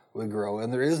how we grow,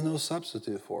 and there is no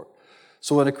substitute for it.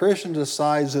 So when a Christian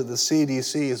decides that the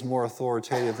CDC is more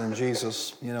authoritative than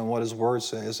Jesus, what His Word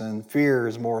says, and fear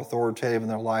is more authoritative in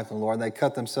their life than the Lord, and they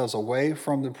cut themselves away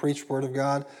from the preached Word of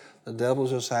God, the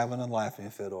devil's just having a laughing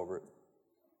fit over it.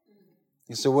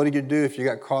 You say, what do you do if you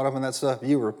got caught up in that stuff?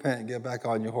 You repent and get back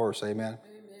on your horse. Amen?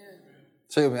 Amen.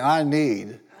 Say with me, I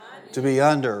need to be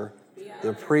under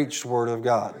the preached Word of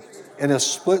God. In a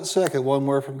split second, one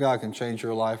word from God can change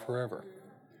your life forever.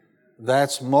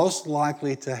 That's most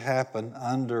likely to happen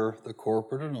under the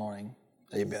corporate anointing,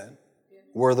 amen,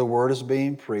 where the Word is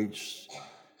being preached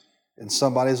in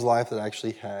somebody's life that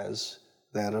actually has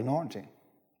that anointing.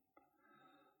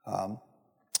 Now,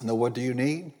 what do you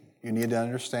need? You need to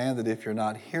understand that if you're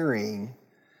not hearing,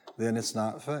 then it's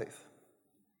not faith.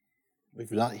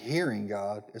 If you're not hearing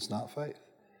God, it's not faith.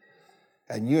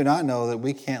 And you and I know that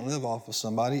we can't live off of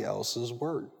somebody else's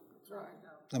word,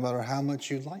 no matter how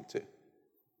much you'd like to.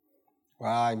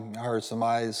 Well, I heard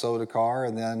somebody sold a car,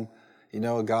 and then,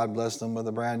 God blessed them with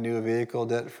a brand new vehicle,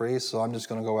 debt-free, so I'm just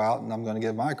going to go out and I'm going to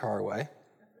give my car away.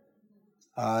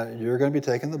 you're going to be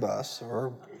taking the bus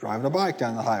or driving a bike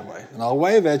down the highway. And I'll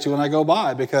wave at you when I go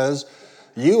by because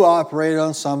you operate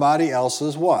on somebody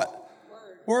else's what?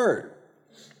 Word.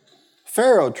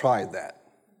 Pharaoh tried that.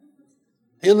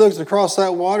 He looked across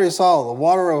that water. He saw the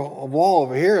water wall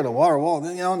over here and a water wall.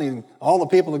 Then, and all the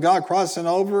people of God crossing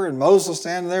over and Moses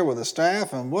standing there with a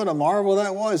staff. And what a marvel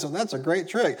that was. So that's a great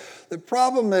trick. The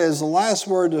problem is the last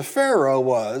word to Pharaoh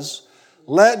was,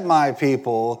 let my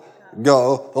people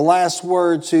go. The last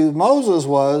word to Moses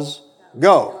was,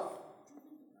 go.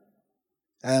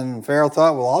 And Pharaoh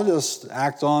thought, well, I'll just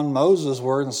act on Moses'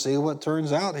 word and see what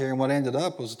turns out here. And what ended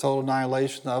up was a total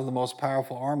annihilation of the most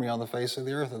powerful army on the face of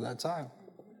the earth at that time.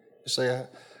 You say,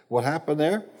 what happened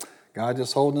there? God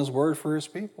just holding his word for his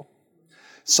people.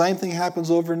 Same thing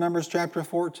happens over in Numbers chapter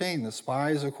 14. The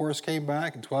spies, of course, came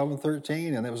back in 12 and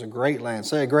 13, and it was a great land.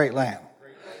 Say a great land.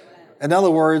 In other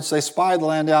words, they spied the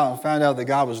land out and found out that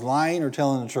God was lying or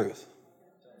telling the truth.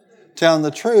 Telling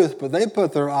the truth, but they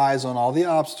put their eyes on all the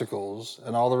obstacles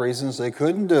and all the reasons they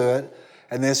couldn't do it,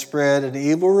 and they spread an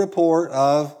evil report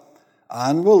of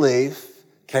unbelief.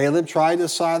 Caleb tried to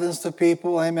silence the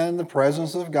people, amen, in the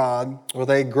presence of God, where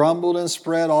they grumbled and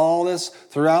spread all this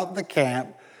throughout the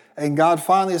camp. And God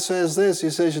finally says this, he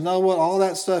says, you know what, all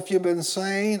that stuff you've been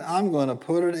saying, I'm going to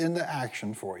put it into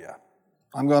action for you.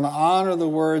 I'm going to honor the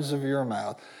words of your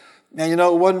mouth. And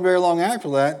it wasn't very long after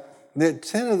that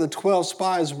 10 of the 12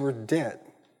 spies were dead.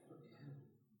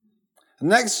 The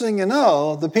next thing you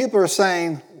know, the people are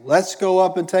saying, let's go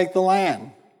up and take the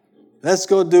land. Let's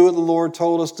go do what the Lord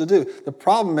told us to do. The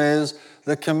problem is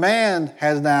the command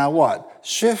has now what?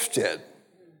 Shifted.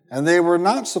 And they were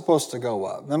not supposed to go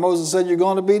up. And Moses said, you're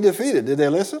going to be defeated. Did they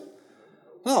listen?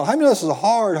 No. How many of us is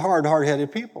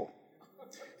hard-headed people?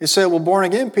 You say, well,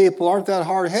 born-again people aren't that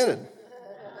hard-headed.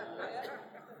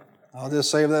 I'll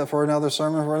just save that for another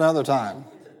sermon for another time.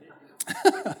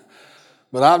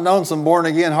 But I've known some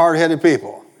born-again, hard-headed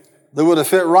people that would have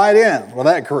fit right in with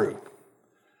that crew.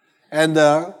 And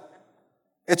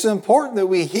it's important that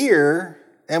we hear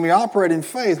and we operate in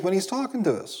faith when he's talking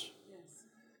to us. Yes.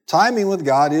 Timing with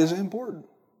God is important.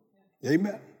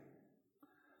 Amen.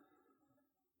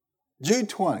 Jude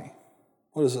 20.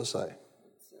 What does it say?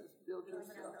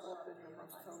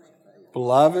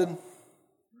 Beloved,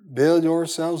 build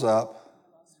yourselves up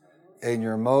in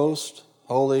your most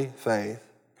holy faith,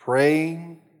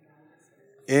 praying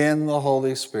in the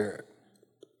Holy Spirit.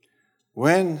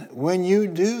 When you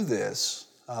do this,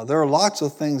 there are lots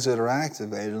of things that are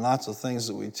activated and lots of things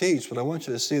that we teach, but I want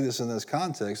you to see this in this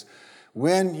context.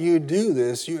 When you do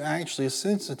this, you actually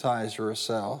sensitize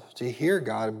yourself to hear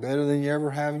God better than you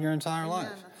ever have in your entire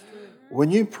life. When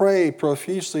you pray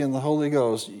profusely in the Holy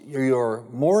Ghost, you're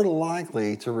more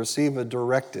likely to receive a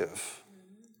directive,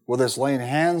 whether it's laying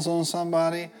hands on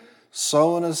somebody,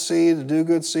 sowing a seed, to do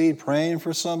good seed, praying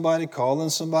for somebody, calling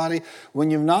somebody.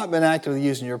 When you've not been actively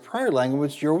using your prayer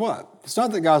language, you're what? It's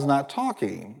not that God's not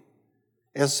talking.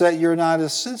 It's that you're not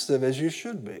as sensitive as you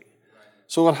should be.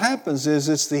 So what happens is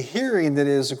it's the hearing that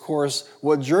is, of course,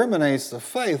 what germinates the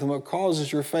faith and what causes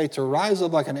your faith to rise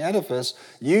up like an edifice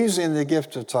using the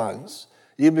gift of tongues.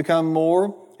 You become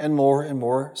more and more and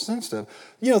more sensitive.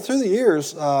 Through the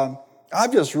years,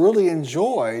 I've just really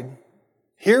enjoyed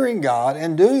hearing God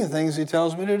and doing things he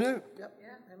tells me to do. Yep. Yeah,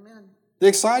 amen. The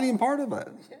exciting part of it.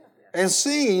 Yeah. And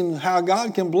seeing how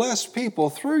God can bless people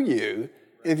through you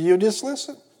if you just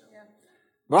listen. Yeah.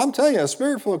 But I'm telling you, a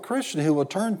spirit-filled Christian who will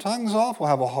turn tongues off will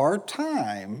have a hard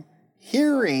time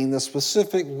hearing the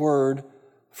specific word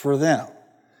for them.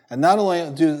 And not only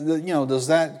does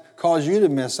that cause you to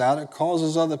miss out, it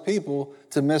causes other people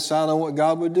to miss out on what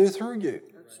God would do through you.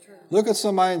 That's true. Look at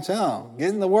somebody and tell them, get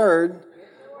in the Word,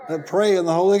 but pray in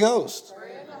the Holy Ghost.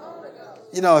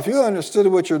 If you understood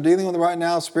what you're dealing with right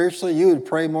now spiritually, you would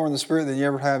pray more in the Spirit than you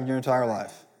ever have in your entire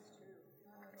life.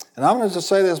 And I'm going to just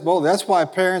say this boldly. That's why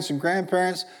parents and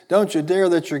grandparents, don't you dare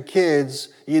let your kids,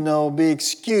 be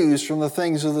excused from the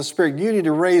things of the Spirit. You need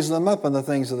to raise them up in the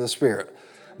things of the Spirit.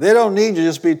 They don't need to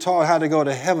just be taught how to go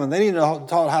to heaven. They need to be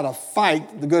taught how to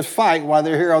fight the good fight while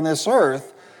they're here on this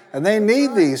earth. And they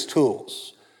need these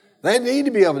tools. They need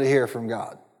to be able to hear from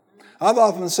God. I've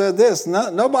often said this,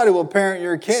 nobody will parent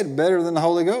your kid better than the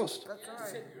Holy Ghost.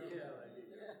 That's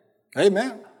right.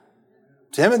 Amen.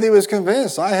 Timothy was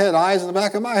convinced. I had eyes in the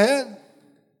back of my head.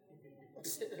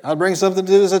 I'd bring something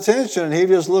to his attention, and he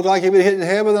just looked like he'd been hit in the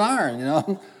head with an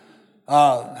iron,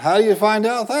 How do you find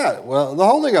out that? Well, the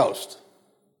Holy Ghost.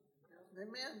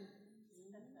 Amen.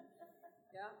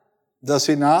 Does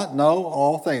he not know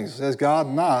all things? Is God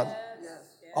not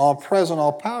all present,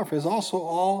 all powerful? He's also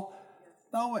all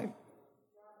knowing.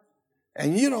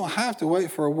 And you don't have to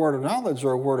wait for a word of knowledge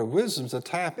or a word of wisdom to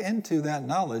tap into that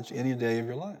knowledge any day of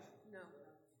your life. No.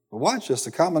 But watch this,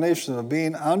 the combination of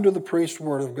being under the preached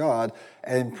word of God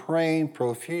and praying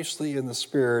profusely in the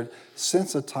Spirit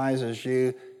sensitizes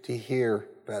you to hear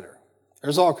better.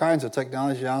 There's all kinds of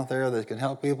technology out there that can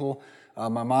help people.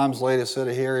 My mom's latest set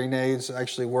of hearing aids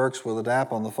actually works with an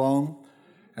app on the phone.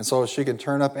 And so she can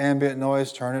turn up ambient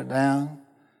noise, turn it down.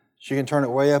 She can turn it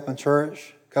way up in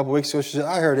church. A couple weeks ago, she said,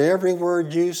 I heard every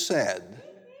word you said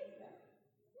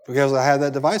because I had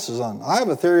that devices on. I have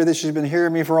a theory that she's been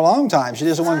hearing me for a long time. She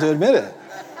doesn't want to admit it.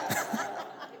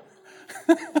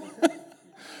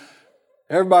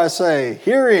 Everybody say,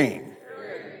 hearing.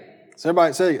 So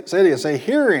everybody say it again, say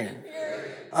hearing.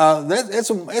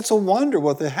 It's a wonder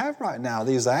what they have right now.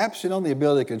 These apps, the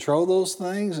ability to control those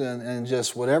things and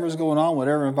just whatever's going on,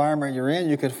 whatever environment you're in,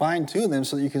 you can fine tune them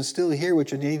so that you can still hear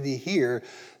what you need to hear.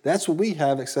 That's what we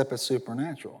have, except it's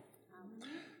supernatural.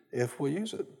 If we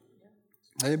use it.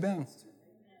 Amen.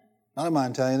 I don't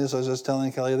mind telling you this. I was just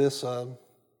telling Kelly this,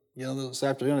 this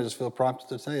afternoon. I just feel prompted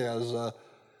to tell you. I was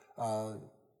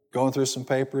going through some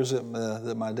papers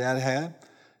that my dad had.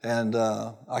 And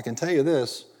I can tell you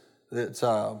this,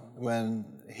 that when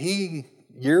he,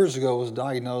 years ago, was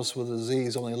diagnosed with a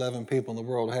disease only 11 people in the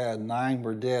world had, 9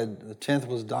 were dead, the 10th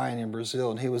was dying in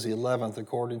Brazil, and he was the 11th,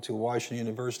 according to Washington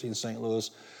University in St. Louis.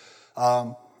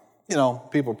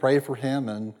 People prayed for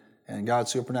him, and God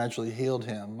supernaturally healed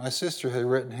him. My sister had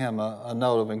written him a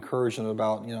note of encouragement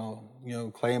about,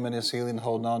 claiming his healing,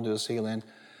 holding on to his healing.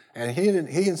 And he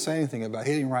didn't say anything about it.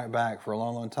 He didn't write back for a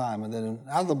long, long time. And then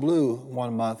out of the blue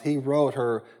one month, he wrote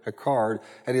her a card,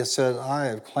 and he said, I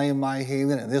have claimed my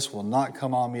healing, and this will not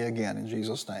come on me again in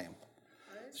Jesus' name.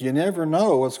 So you never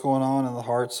know what's going on in the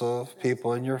hearts of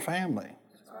people in your family.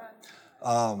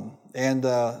 And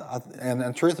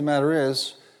the truth of the matter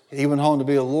is, he went home to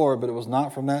be with the Lord, but it was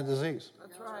not from that disease.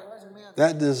 That's right.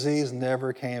 That disease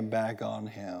never came back on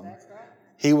him.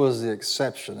 He was the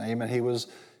exception. Amen. He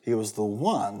was the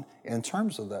one in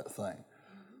terms of that thing.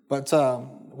 But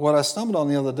what I stumbled on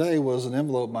the other day was an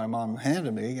envelope my mom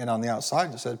handed me, and on the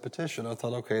outside it said petition. I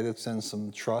thought, okay, that's in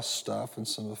some trust stuff and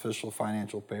some official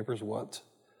financial papers. What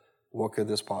could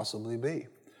this possibly be?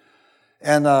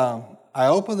 And I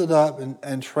opened it up,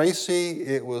 and Tracy,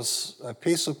 it was a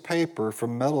piece of paper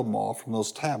from Metal Mall, from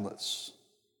those tablets.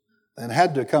 And it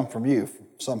had to come from you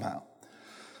somehow.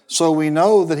 So we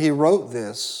know that he wrote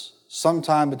this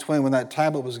sometime between when that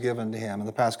tablet was given to him in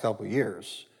the past couple of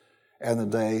years and the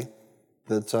day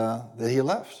that he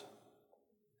left.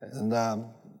 And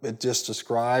it just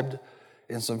described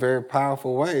in some very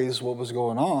powerful ways what was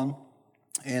going on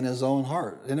in his own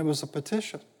heart. And it was a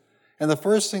petition. And the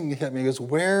first thing that hit me is,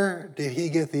 where did he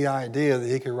get the idea that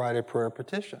he could write a prayer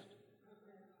petition?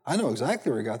 I know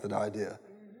exactly where he got that idea.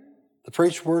 The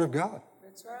preached word of God.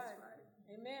 That's right.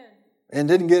 Amen. And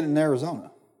didn't get it in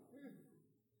Arizona.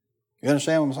 You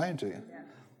understand what I'm saying to you?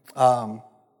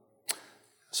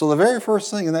 So the very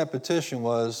first thing in that petition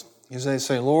was, he's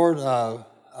saying, Lord,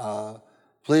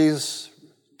 please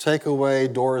take away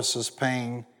Doris's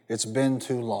pain. It's been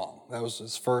too long. That was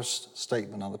his first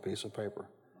statement on the piece of paper.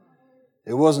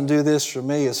 It wasn't do this for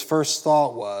me. His first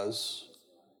thought was,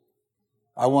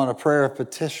 I want a prayer of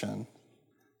petition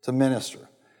to minister.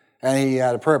 And he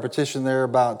had a prayer petition there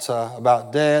about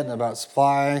debt and about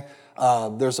supply.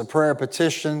 There's a prayer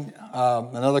petition,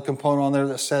 another component on there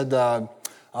that said,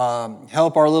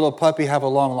 help our little puppy have a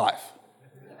long life.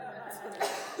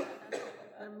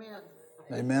 Amen.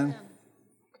 Amen.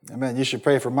 Amen. You should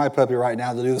pray for my puppy right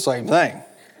now to do the same thing,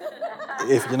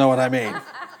 if you know what I mean.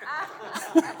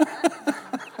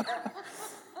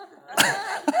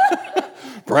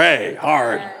 Pray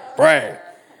hard. Pray.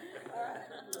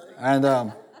 And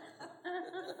lo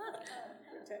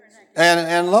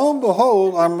and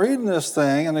behold, I'm reading this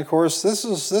thing, and of course, this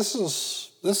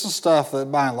is stuff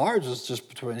that by and large is just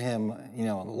between him, and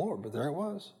the Lord. But there it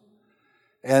was.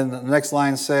 And the next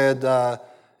line said,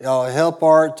 "Help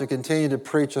Art to continue to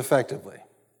preach effectively."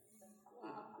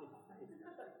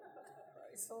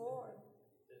 Praise the Lord.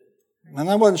 And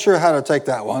I wasn't sure how to take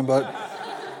that one, but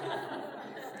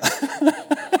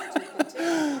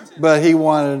but he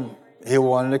wanted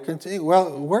to continue.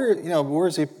 Well,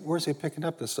 where's he picking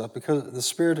up this stuff? Because the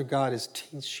Spirit of God is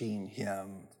teaching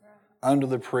him under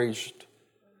the preached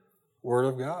Word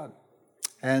of God.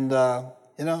 And,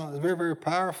 it's very, very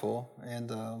powerful. And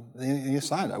he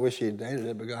signed it. I wish he had dated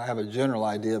it, but I have a general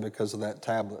idea because of that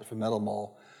tablet from Metal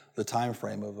Mall, the time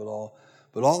frame of it all.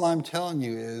 But all I'm telling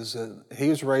you is that he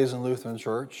was raised in Lutheran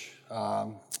church.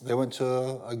 They went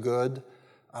to a good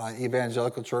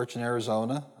evangelical church in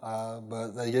Arizona,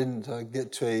 but they didn't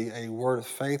get to a Word of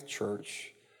Faith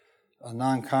church, a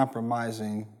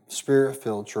non-compromising,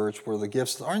 Spirit-filled church where the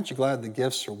gifts, aren't you glad the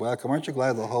gifts are welcome? Aren't you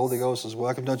glad the Holy Ghost is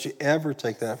welcome? Don't you ever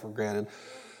take that for granted?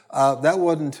 That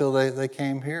wasn't until they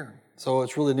came here. So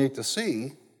it's really neat to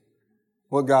see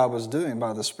what God was doing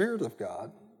by the Spirit of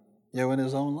God, in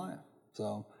His own life.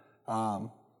 So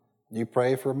you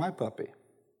pray for my puppy.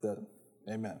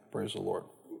 Amen. Praise the Lord.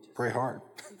 Pray hard.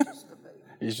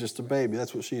 He's just a baby.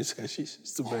 That's what she says. She's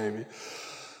just a baby.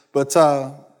 But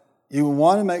you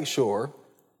want to make sure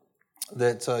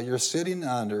that you're sitting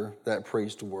under that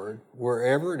preached word,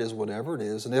 wherever it is, whatever it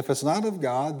is. And if it's not of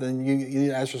God, then you need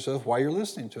to ask yourself why you're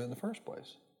listening to it in the first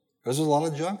place. Because there's a lot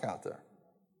of junk out there.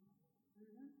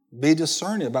 Be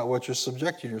discerning about what you're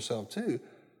subjecting yourself to.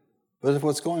 But if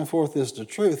what's going forth is the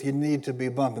truth, you need to be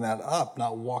bumping that up,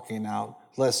 not walking out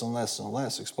less and less and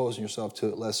less, exposing yourself to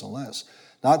it less and less.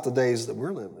 Not the days that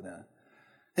we're living in.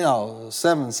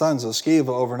 7 sons of Sceva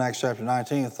over in Acts chapter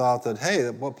 19 thought that, hey,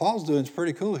 what Paul's doing is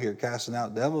pretty cool here, casting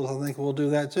out devils. I think we'll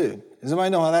do that too. Does anybody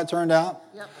know how that turned out?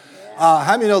 Yep.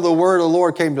 How many know the word of the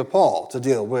Lord came to Paul to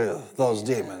deal with those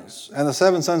demons? And the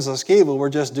 7 sons of Sceva were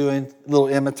just doing a little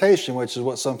imitation, which is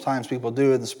what sometimes people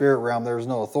do in the spirit realm. There was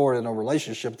no authority, no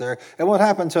relationship there. And what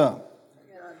happened to them?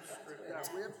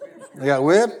 They got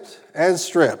whipped and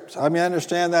stripped. I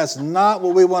understand that's not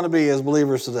what we want to be as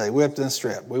believers today, whipped and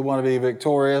stripped. We want to be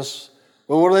victorious.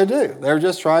 But what do? They were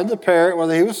just trying to parrot what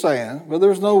he was saying, but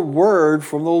there's no word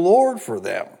from the Lord for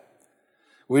them.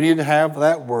 We need to have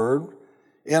that word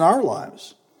in our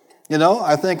lives.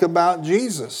 I think about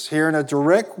Jesus hearing a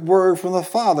direct word from the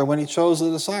Father when He chose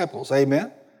the disciples.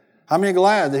 Amen? How many are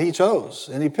glad that He chose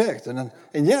and He picked? And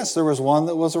yes, there was one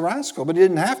that was a rascal, but he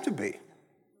didn't have to be.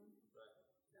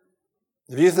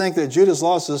 If you think that Judas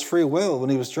lost his free will when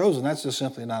he was chosen, that's just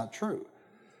simply not true.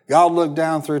 God looked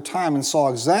down through time and saw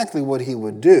exactly what He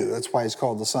would do. That's why He's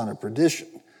called the son of perdition.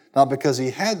 Not because He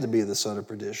had to be the son of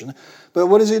perdition. But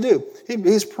what does He do?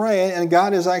 He's praying and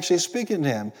God is actually speaking to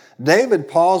him. David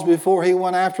paused before he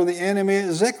went after the enemy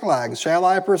at Ziklag. Shall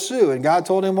I pursue? And God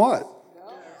told him what?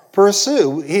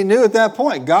 Pursue. He knew at that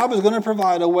point God was going to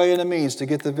provide a way and a means to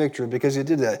get the victory because He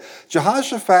did that.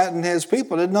 Jehoshaphat and his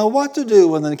people didn't know what to do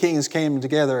when the kings came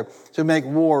together to make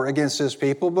war against his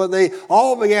people, but they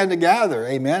all began to gather,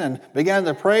 amen, and began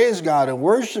to praise God and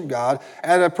worship God,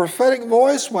 and a prophetic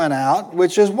voice went out,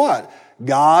 which is what?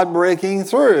 God breaking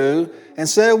through and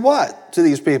said what to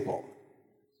these people?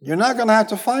 You're not going to have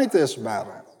to fight this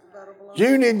battle. What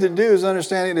you need to do is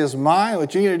understand it is mine.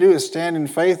 What you need to do is stand in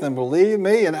faith and believe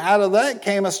me. And out of that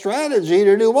came a strategy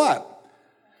to do what?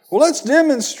 Well, let's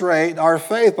demonstrate our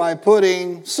faith by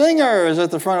putting singers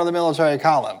at the front of the military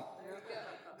column.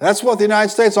 That's what the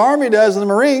United States Army does in the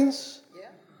Marines.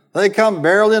 They come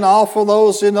barreling off of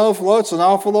those, floats and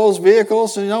off of those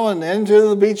vehicles, and into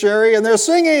the beach area, and they're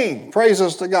singing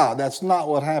praises to God. That's not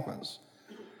what happens.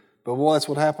 But that's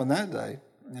what happened that day.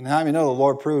 And how many know the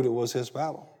Lord proved it was His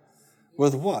battle?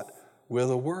 With what?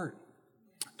 With a word.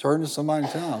 Turn to somebody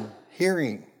and tell them,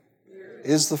 hearing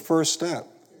is the first step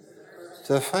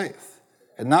to faith.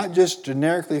 And not just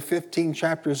generically 15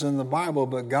 chapters in the Bible,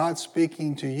 but God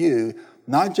speaking to you,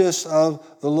 not just of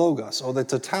the Logos or the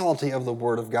totality of the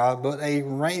Word of God, but a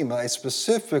rhema, a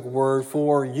specific word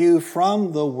for you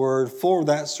from the Word for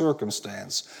that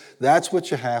circumstance. That's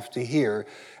what you have to hear.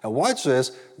 And watch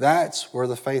this, that's where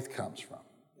the faith comes from.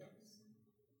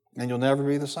 And you'll never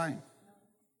be the same.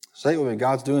 Say it with me,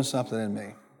 God's doing something in me.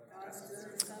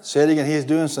 Say it again, He's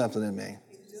doing something in me.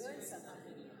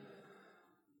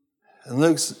 In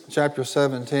Luke chapter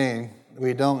 17,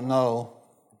 we don't know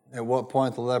at what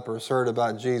point the lepers heard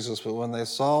about Jesus, but when they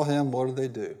saw Him, what did they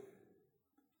do?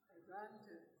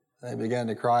 They began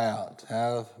to cry out,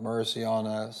 have mercy on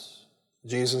us.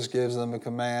 Jesus gives them a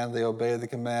command. They obey the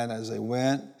command. As they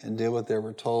went and did what they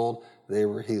were told, they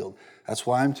were healed. That's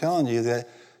why I'm telling you that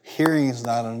hearing is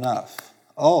not enough.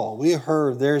 Oh, we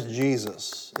heard there's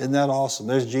Jesus. Isn't that awesome?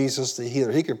 There's Jesus the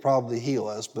healer. He could probably heal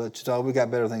us, but we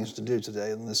got better things to do today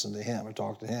than listen to Him or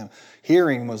talk to Him.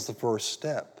 Hearing was the first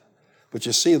step. But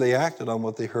you see, they acted on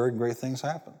what they heard and great things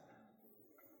happened.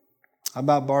 How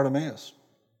about Bartimaeus?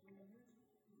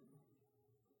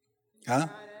 Huh?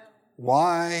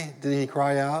 Why did he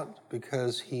cry out?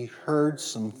 Because he heard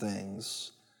some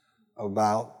things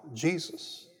about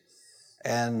Jesus.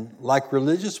 And like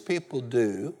religious people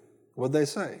do, what'd they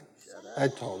say? They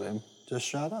told him, just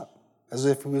shut up, as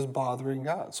if he was bothering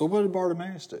God. So what did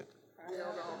Bartimaeus do?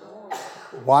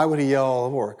 Why would he yell all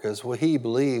the more? Because he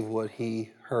believed what he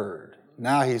heard.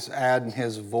 Now he's adding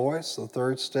his voice, the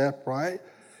third step, right?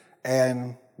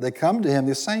 And They come to him,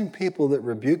 the same people that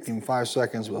rebuked him 5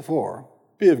 seconds before.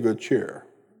 Be of good cheer.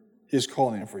 He's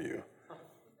calling for you.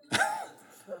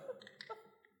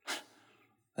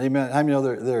 Amen. How many know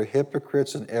there are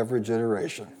hypocrites in every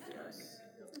generation?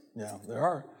 Yeah, there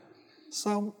are.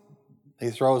 So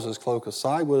he throws his cloak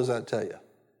aside. What does that tell you?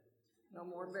 No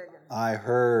more begging. I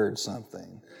heard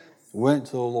something. Went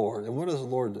to the Lord. And what does the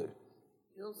Lord do?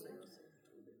 You'll see.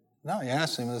 No, he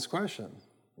asked him this question.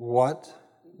 What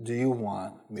do you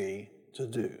want me to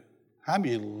do? How do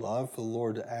you love for the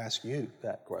Lord to ask you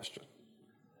that question?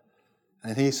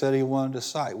 And he said he wanted to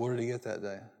sight. What did he get that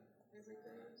day?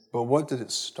 But what did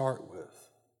it start with?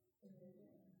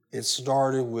 It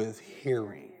started with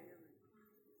hearing.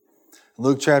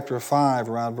 Luke chapter 5,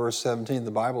 around verse 17,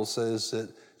 the Bible says that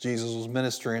Jesus was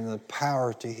ministering and the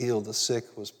power to heal the sick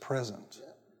was present.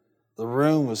 The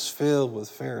room was filled with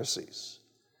Pharisees.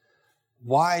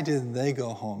 Why didn't they go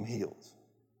home healed?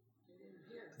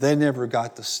 They never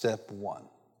got to step one.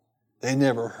 They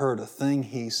never heard a thing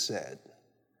he said.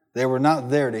 They were not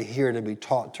there to hear, to be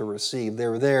taught, to receive. They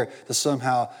were there to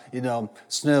somehow,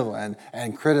 snivel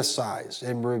and criticize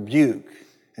and rebuke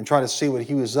and try to see what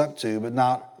he was up to, but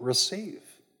not receive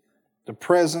the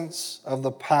presence of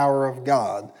the power of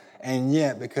God. And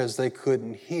yet, because they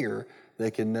couldn't hear, they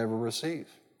could never receive.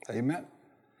 Amen.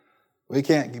 We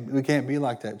can't be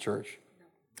like that, church.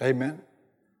 Amen.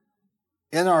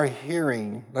 In our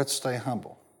hearing, let's stay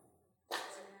humble.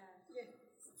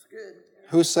 Good.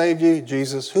 Who saved you?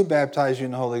 Jesus. Who baptized you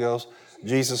in the Holy Ghost?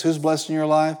 Jesus. Who's blessing your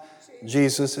life?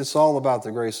 Jesus. It's all about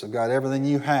the grace of God. Everything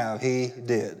you have, he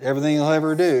did. Everything he'll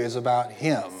ever do is about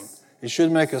him. It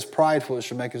shouldn't make us prideful. It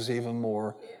should make us even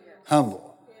more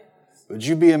humble. Would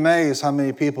you be amazed how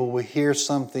many people will hear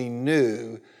something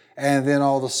new and then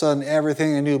all of a sudden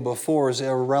everything they knew before is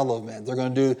irrelevant. They're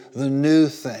going to do the new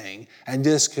thing and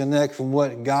disconnect from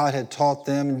what God had taught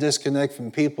them and disconnect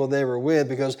from people they were with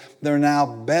because they're now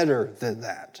better than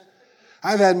that.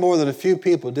 I've had more than a few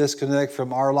people disconnect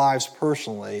from our lives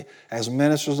personally as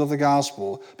ministers of the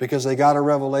gospel because they got a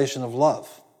revelation of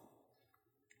love.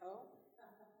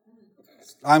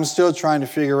 I'm still trying to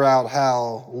figure out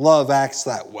how love acts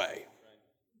that way.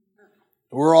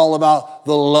 We're all about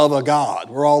the love of God.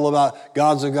 We're all about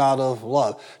God's a God of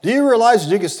love. Do you realize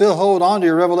that you can still hold on to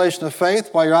your revelation of faith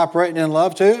while you're operating in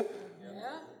love too? Yeah.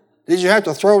 Did you have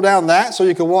to throw down that so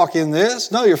you could walk in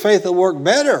this? No, your faith will work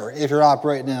better if you're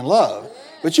operating in love.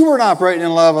 But you weren't operating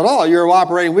in love at all. You're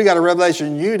operating, we got a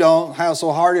revelation you don't have,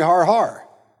 so hardy, har.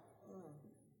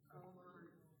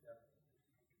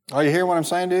 Are you hearing what I'm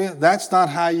saying to you? That's not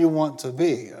how you want to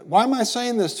be. Why am I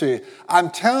saying this to you? I'm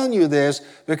telling you this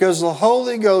because the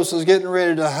Holy Ghost is getting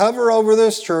ready to hover over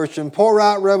this church and pour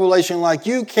out revelation like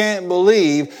you can't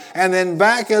believe and then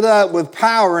back it up with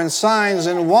power and signs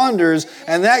and wonders,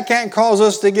 and that can't cause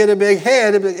us to get a big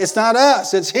head. It's not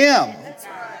us, it's Him.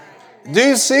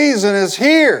 Due season is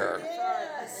here.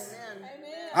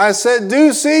 I said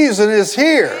due season is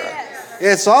here.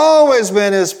 It's always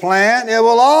been His plan. It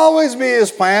will always be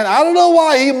His plan. I don't know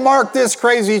why He marked this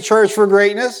crazy church for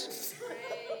greatness.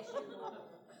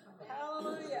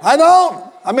 I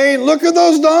don't. I mean, look at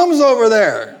those domes over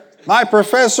there. My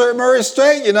professor at Murray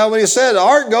State, when he said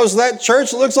Art goes to that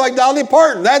church, it looks like Dolly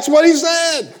Parton. That's what he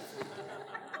said.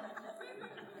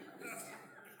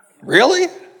 Really?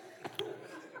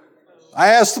 I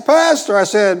asked the pastor, I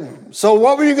said, so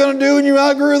what were you going to do when you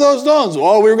outgrew those domes?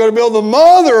 Well, we were going to build the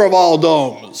mother of all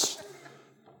domes.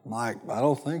 I'm like, I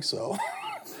don't think so.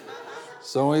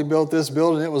 So when we built this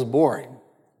building, it was boring.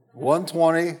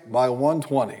 120 by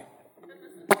 120.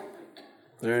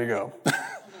 There you go.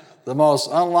 The most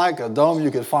unlike a dome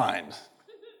you could find.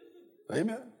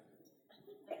 Amen.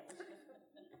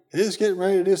 He's getting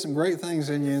ready to do some great things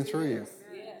in you and through you.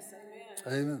 Yes,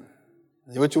 amen.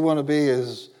 What you want to be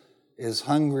is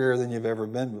hungrier than you've ever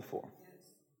been before.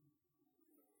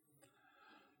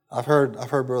 I've heard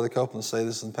Brother Copeland say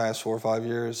this in the past 4 or 5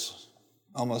 years,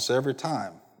 almost every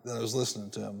time that I was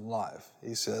listening to him live.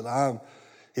 He said,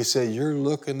 you're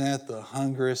looking at the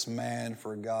hungriest man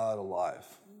for God alive.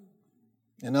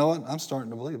 You know what? I'm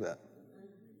starting to believe that.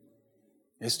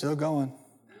 He's still going.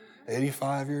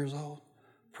 85 years old,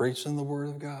 preaching the Word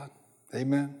of God.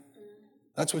 Amen.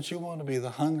 That's what you want to be, the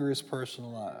hungriest person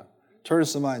alive. Turn to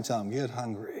somebody and tell them, get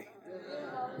hungry.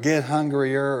 Get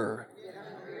hungrier.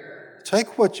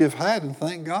 Take what you've had and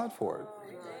thank God for it.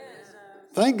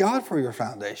 Thank God for your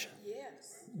foundation.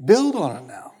 Build on it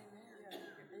now.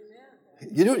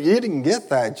 You didn't get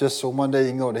that just so one day you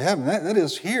can go to heaven. That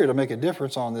is here to make a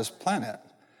difference on this planet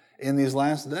in these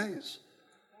last days.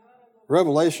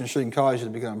 Revelation shouldn't cause you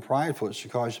to become prideful. It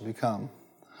should cause you to become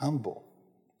humble.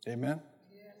 Amen?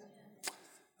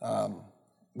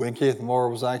 When Keith Moore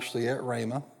was actually at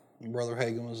Rhema, and Brother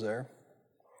Hagin was there,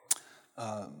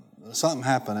 something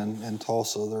happened in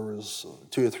Tulsa. There was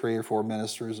 2 or 3 or 4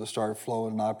 ministers that started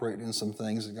flowing and operating in some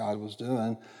things that God was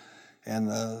doing. And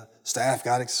the staff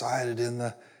got excited and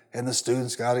the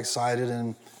students got excited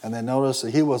and they noticed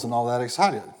that he wasn't all that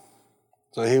excited.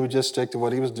 So he would just stick to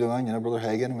what he was doing, Brother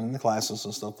Hagin, in the classes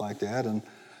and stuff like that. And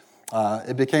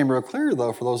it became real clear,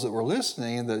 though, for those that were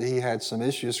listening, that he had some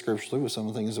issues scripturally with some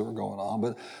of the things that were going on.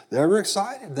 But they were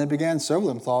excited. They began, several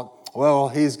of them thought, well,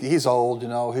 he's old,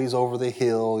 he's over the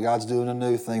hill, God's doing a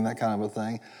new thing, that kind of a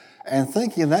thing. And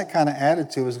thinking that kind of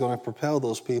attitude is going to propel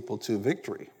those people to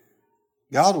victory.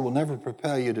 God will never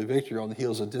propel you to victory on the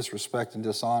heels of disrespect and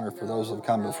dishonor for those that have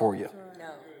come before you.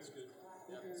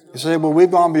 You say, well,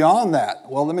 we've gone beyond that.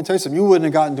 Well, let me tell you something. You wouldn't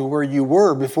have gotten to where you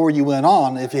were before you went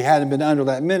on if you hadn't been under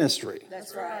that ministry.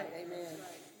 That's right. Amen.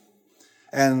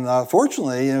 And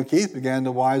fortunately, Keith began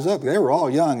to wise up. They were all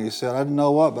young. He said, I didn't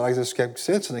know what, but I just kept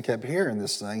sensing and kept hearing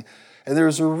this thing. And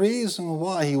there's a reason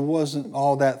why he wasn't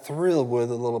all that thrilled with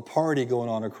a little party going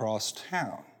on across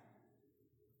town.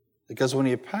 Because when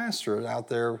he pastored out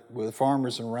there with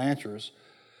farmers and ranchers,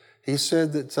 he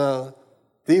said that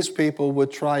these people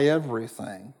would try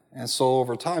everything. And so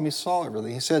over time, he saw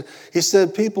everything. He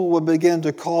said people would begin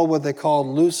to call what they called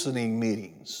loosening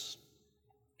meetings.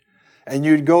 And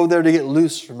you'd go there to get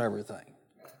loose from everything.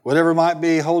 Whatever might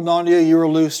be holding on to you, you were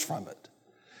loosed from it.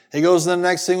 He goes, the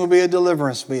next thing would be a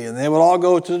deliverance meeting. They would all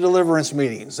go to deliverance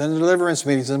meetings. And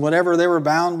whatever they were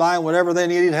bound by, whatever they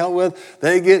needed help with,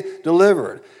 they get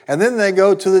delivered. And then they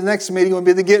go to the next meeting, would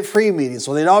be the get free meeting.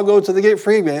 So they'd all go to the get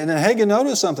free meeting. And then Hagin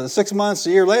noticed something. 6 months,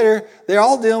 a year later, they're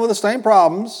all dealing with the same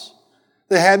problems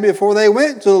they had before they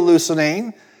went to the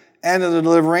loosening and the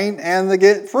delivering and the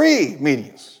get free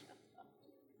meetings.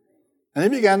 And he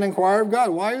began to inquire of God,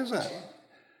 why is that?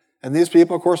 And these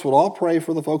people, of course, would all pray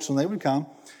for the folks when they would come.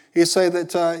 He'd say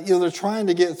that they're trying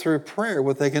to get through prayer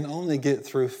what they can only get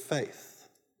through faith.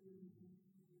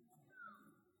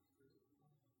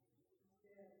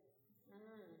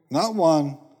 Not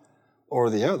one or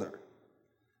the other.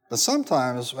 But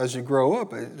sometimes as you grow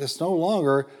up, it's no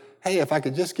longer, hey, if I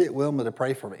could just get Wilma to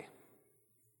pray for me.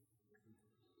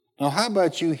 Now, how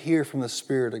about you hear from the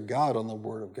Spirit of God on the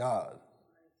Word of God?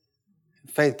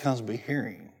 Faith comes by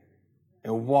hearing,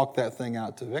 and walk that thing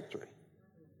out to victory.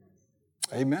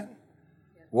 Amen.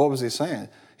 What was he saying?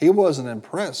 He wasn't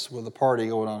impressed with the party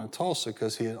going on in Tulsa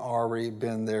because he had already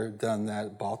been there, done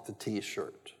that, bought the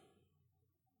T-shirt.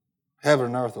 Heaven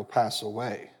and earth will pass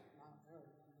away.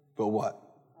 But what?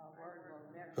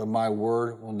 But my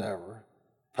word will never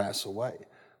pass away.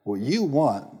 What you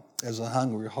want is a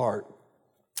hungry heart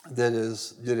that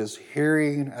is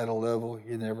hearing at a level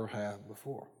you never have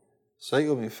before. Say it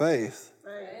with me, faith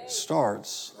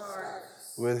starts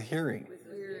with hearing.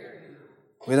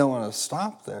 We don't want to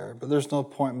stop there, but there's no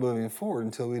point moving forward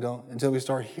until we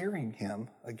start hearing him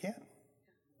again.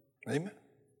 Amen.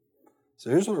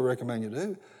 So here's what I recommend you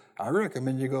do. I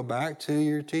recommend you go back to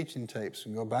your teaching tapes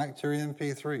and go back to your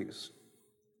MP3s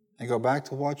and go back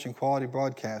to watching quality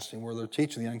broadcasting where they're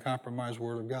teaching the uncompromised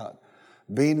Word of God.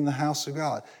 Being in the house of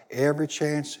God every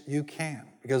chance you can,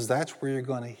 because that's where you're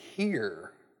going to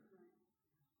hear,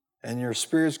 and your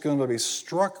spirit's going to be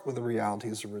struck with the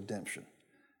realities of redemption.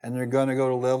 And you're going to go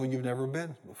to a level you've never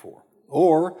been before.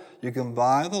 Or you can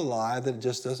buy the lie that it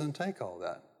just doesn't take all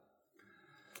that.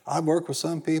 I've worked with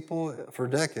some people for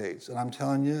decades, and I'm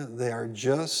telling you, they are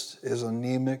just as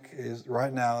anemic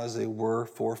right now as they were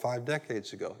 4 or 5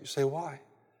 decades ago. You say, why?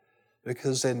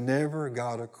 Because they never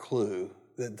got a clue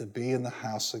that to be in the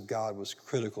house of God was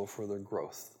critical for their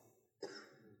growth.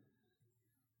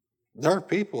 There are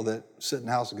people that sit in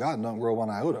the house of God and don't grow one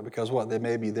iota because what? They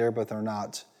may be there, but they're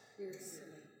not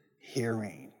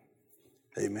hearing.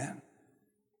 Amen.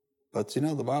 But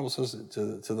the Bible says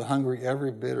that to the hungry,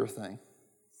 every bitter thing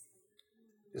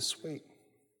is sweet.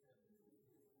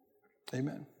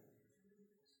 Amen.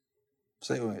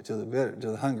 Say it with me, to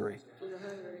the hungry,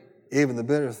 even the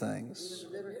bitter things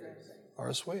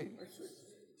are sweet.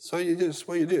 So you just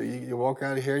what you do. You walk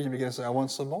out of here and you begin to say, I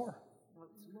want some more.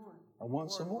 I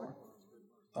want some more.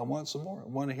 I want some more. I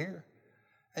want to hear.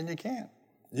 And you can't.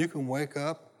 You can wake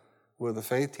up with the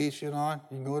faith teaching on.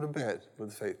 You can go to bed with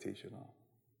the faith teaching on.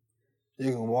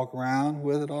 You can walk around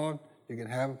with it on. You can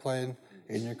have it playing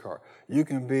in your car. You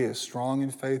can be as strong in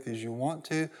faith as you want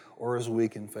to or as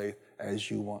weak in faith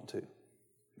as you want to.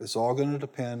 It's all going to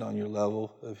depend on your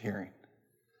level of hearing.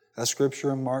 That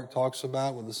scripture in Mark talks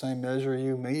about, with the same measure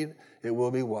you meet, it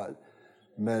will be what?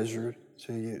 Measured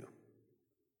to you.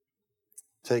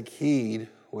 Take heed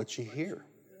what you hear.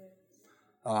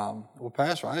 Well,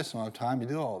 Pastor, I just don't have time to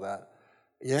do all that.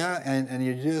 Yeah, and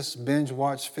you just binge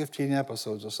watch 15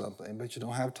 episodes or something, but you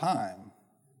don't have time.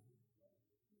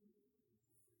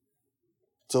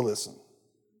 So listen,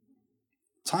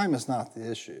 time is not the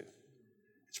issue.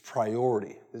 It's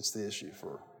priority that's the issue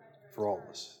for all of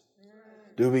us.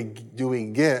 Do we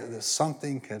get that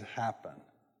something could happen?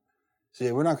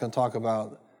 See, we're not going to talk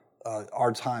about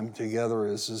our time together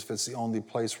as if it's the only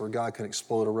place where God can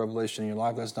explode a revelation in your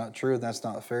life. That's not true. That's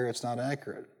not fair. It's not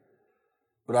accurate.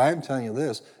 But I am telling you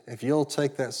this, if you'll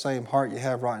take that same heart you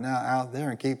have right now out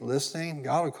there and keep listening,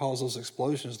 God will cause those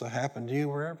explosions to happen to you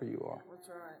wherever you are. That's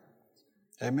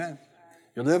right. Amen.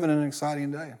 You're living in an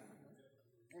exciting day.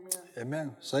 Amen.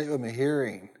 Amen. Say it with me.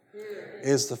 Hearing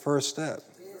is the first step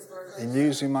in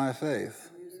using my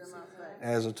faith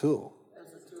as a tool.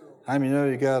 How many know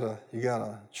you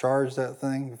gotta charge that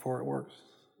thing before it works?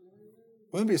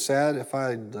 Wouldn't it be sad if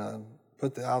I'd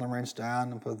put the Allen wrench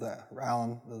down and put the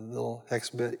little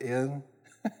hex bit in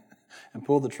and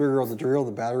pulled the trigger on the drill,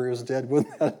 the battery was dead?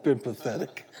 Wouldn't that have been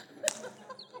pathetic?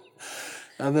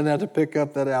 And then have to pick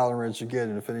up that Allen wrench again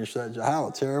and finish that job. How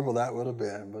terrible that would have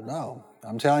been. But no,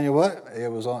 I'm telling you what,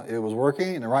 it was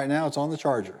working, and right now it's on the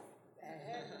charger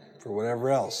for whatever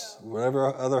else,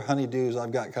 whatever other honeydews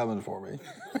I've got coming for me.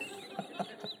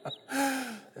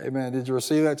 Amen. Did you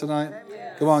receive that tonight?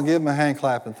 Amen. Come on, give him a hand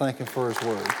clap and thank him for his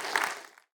word.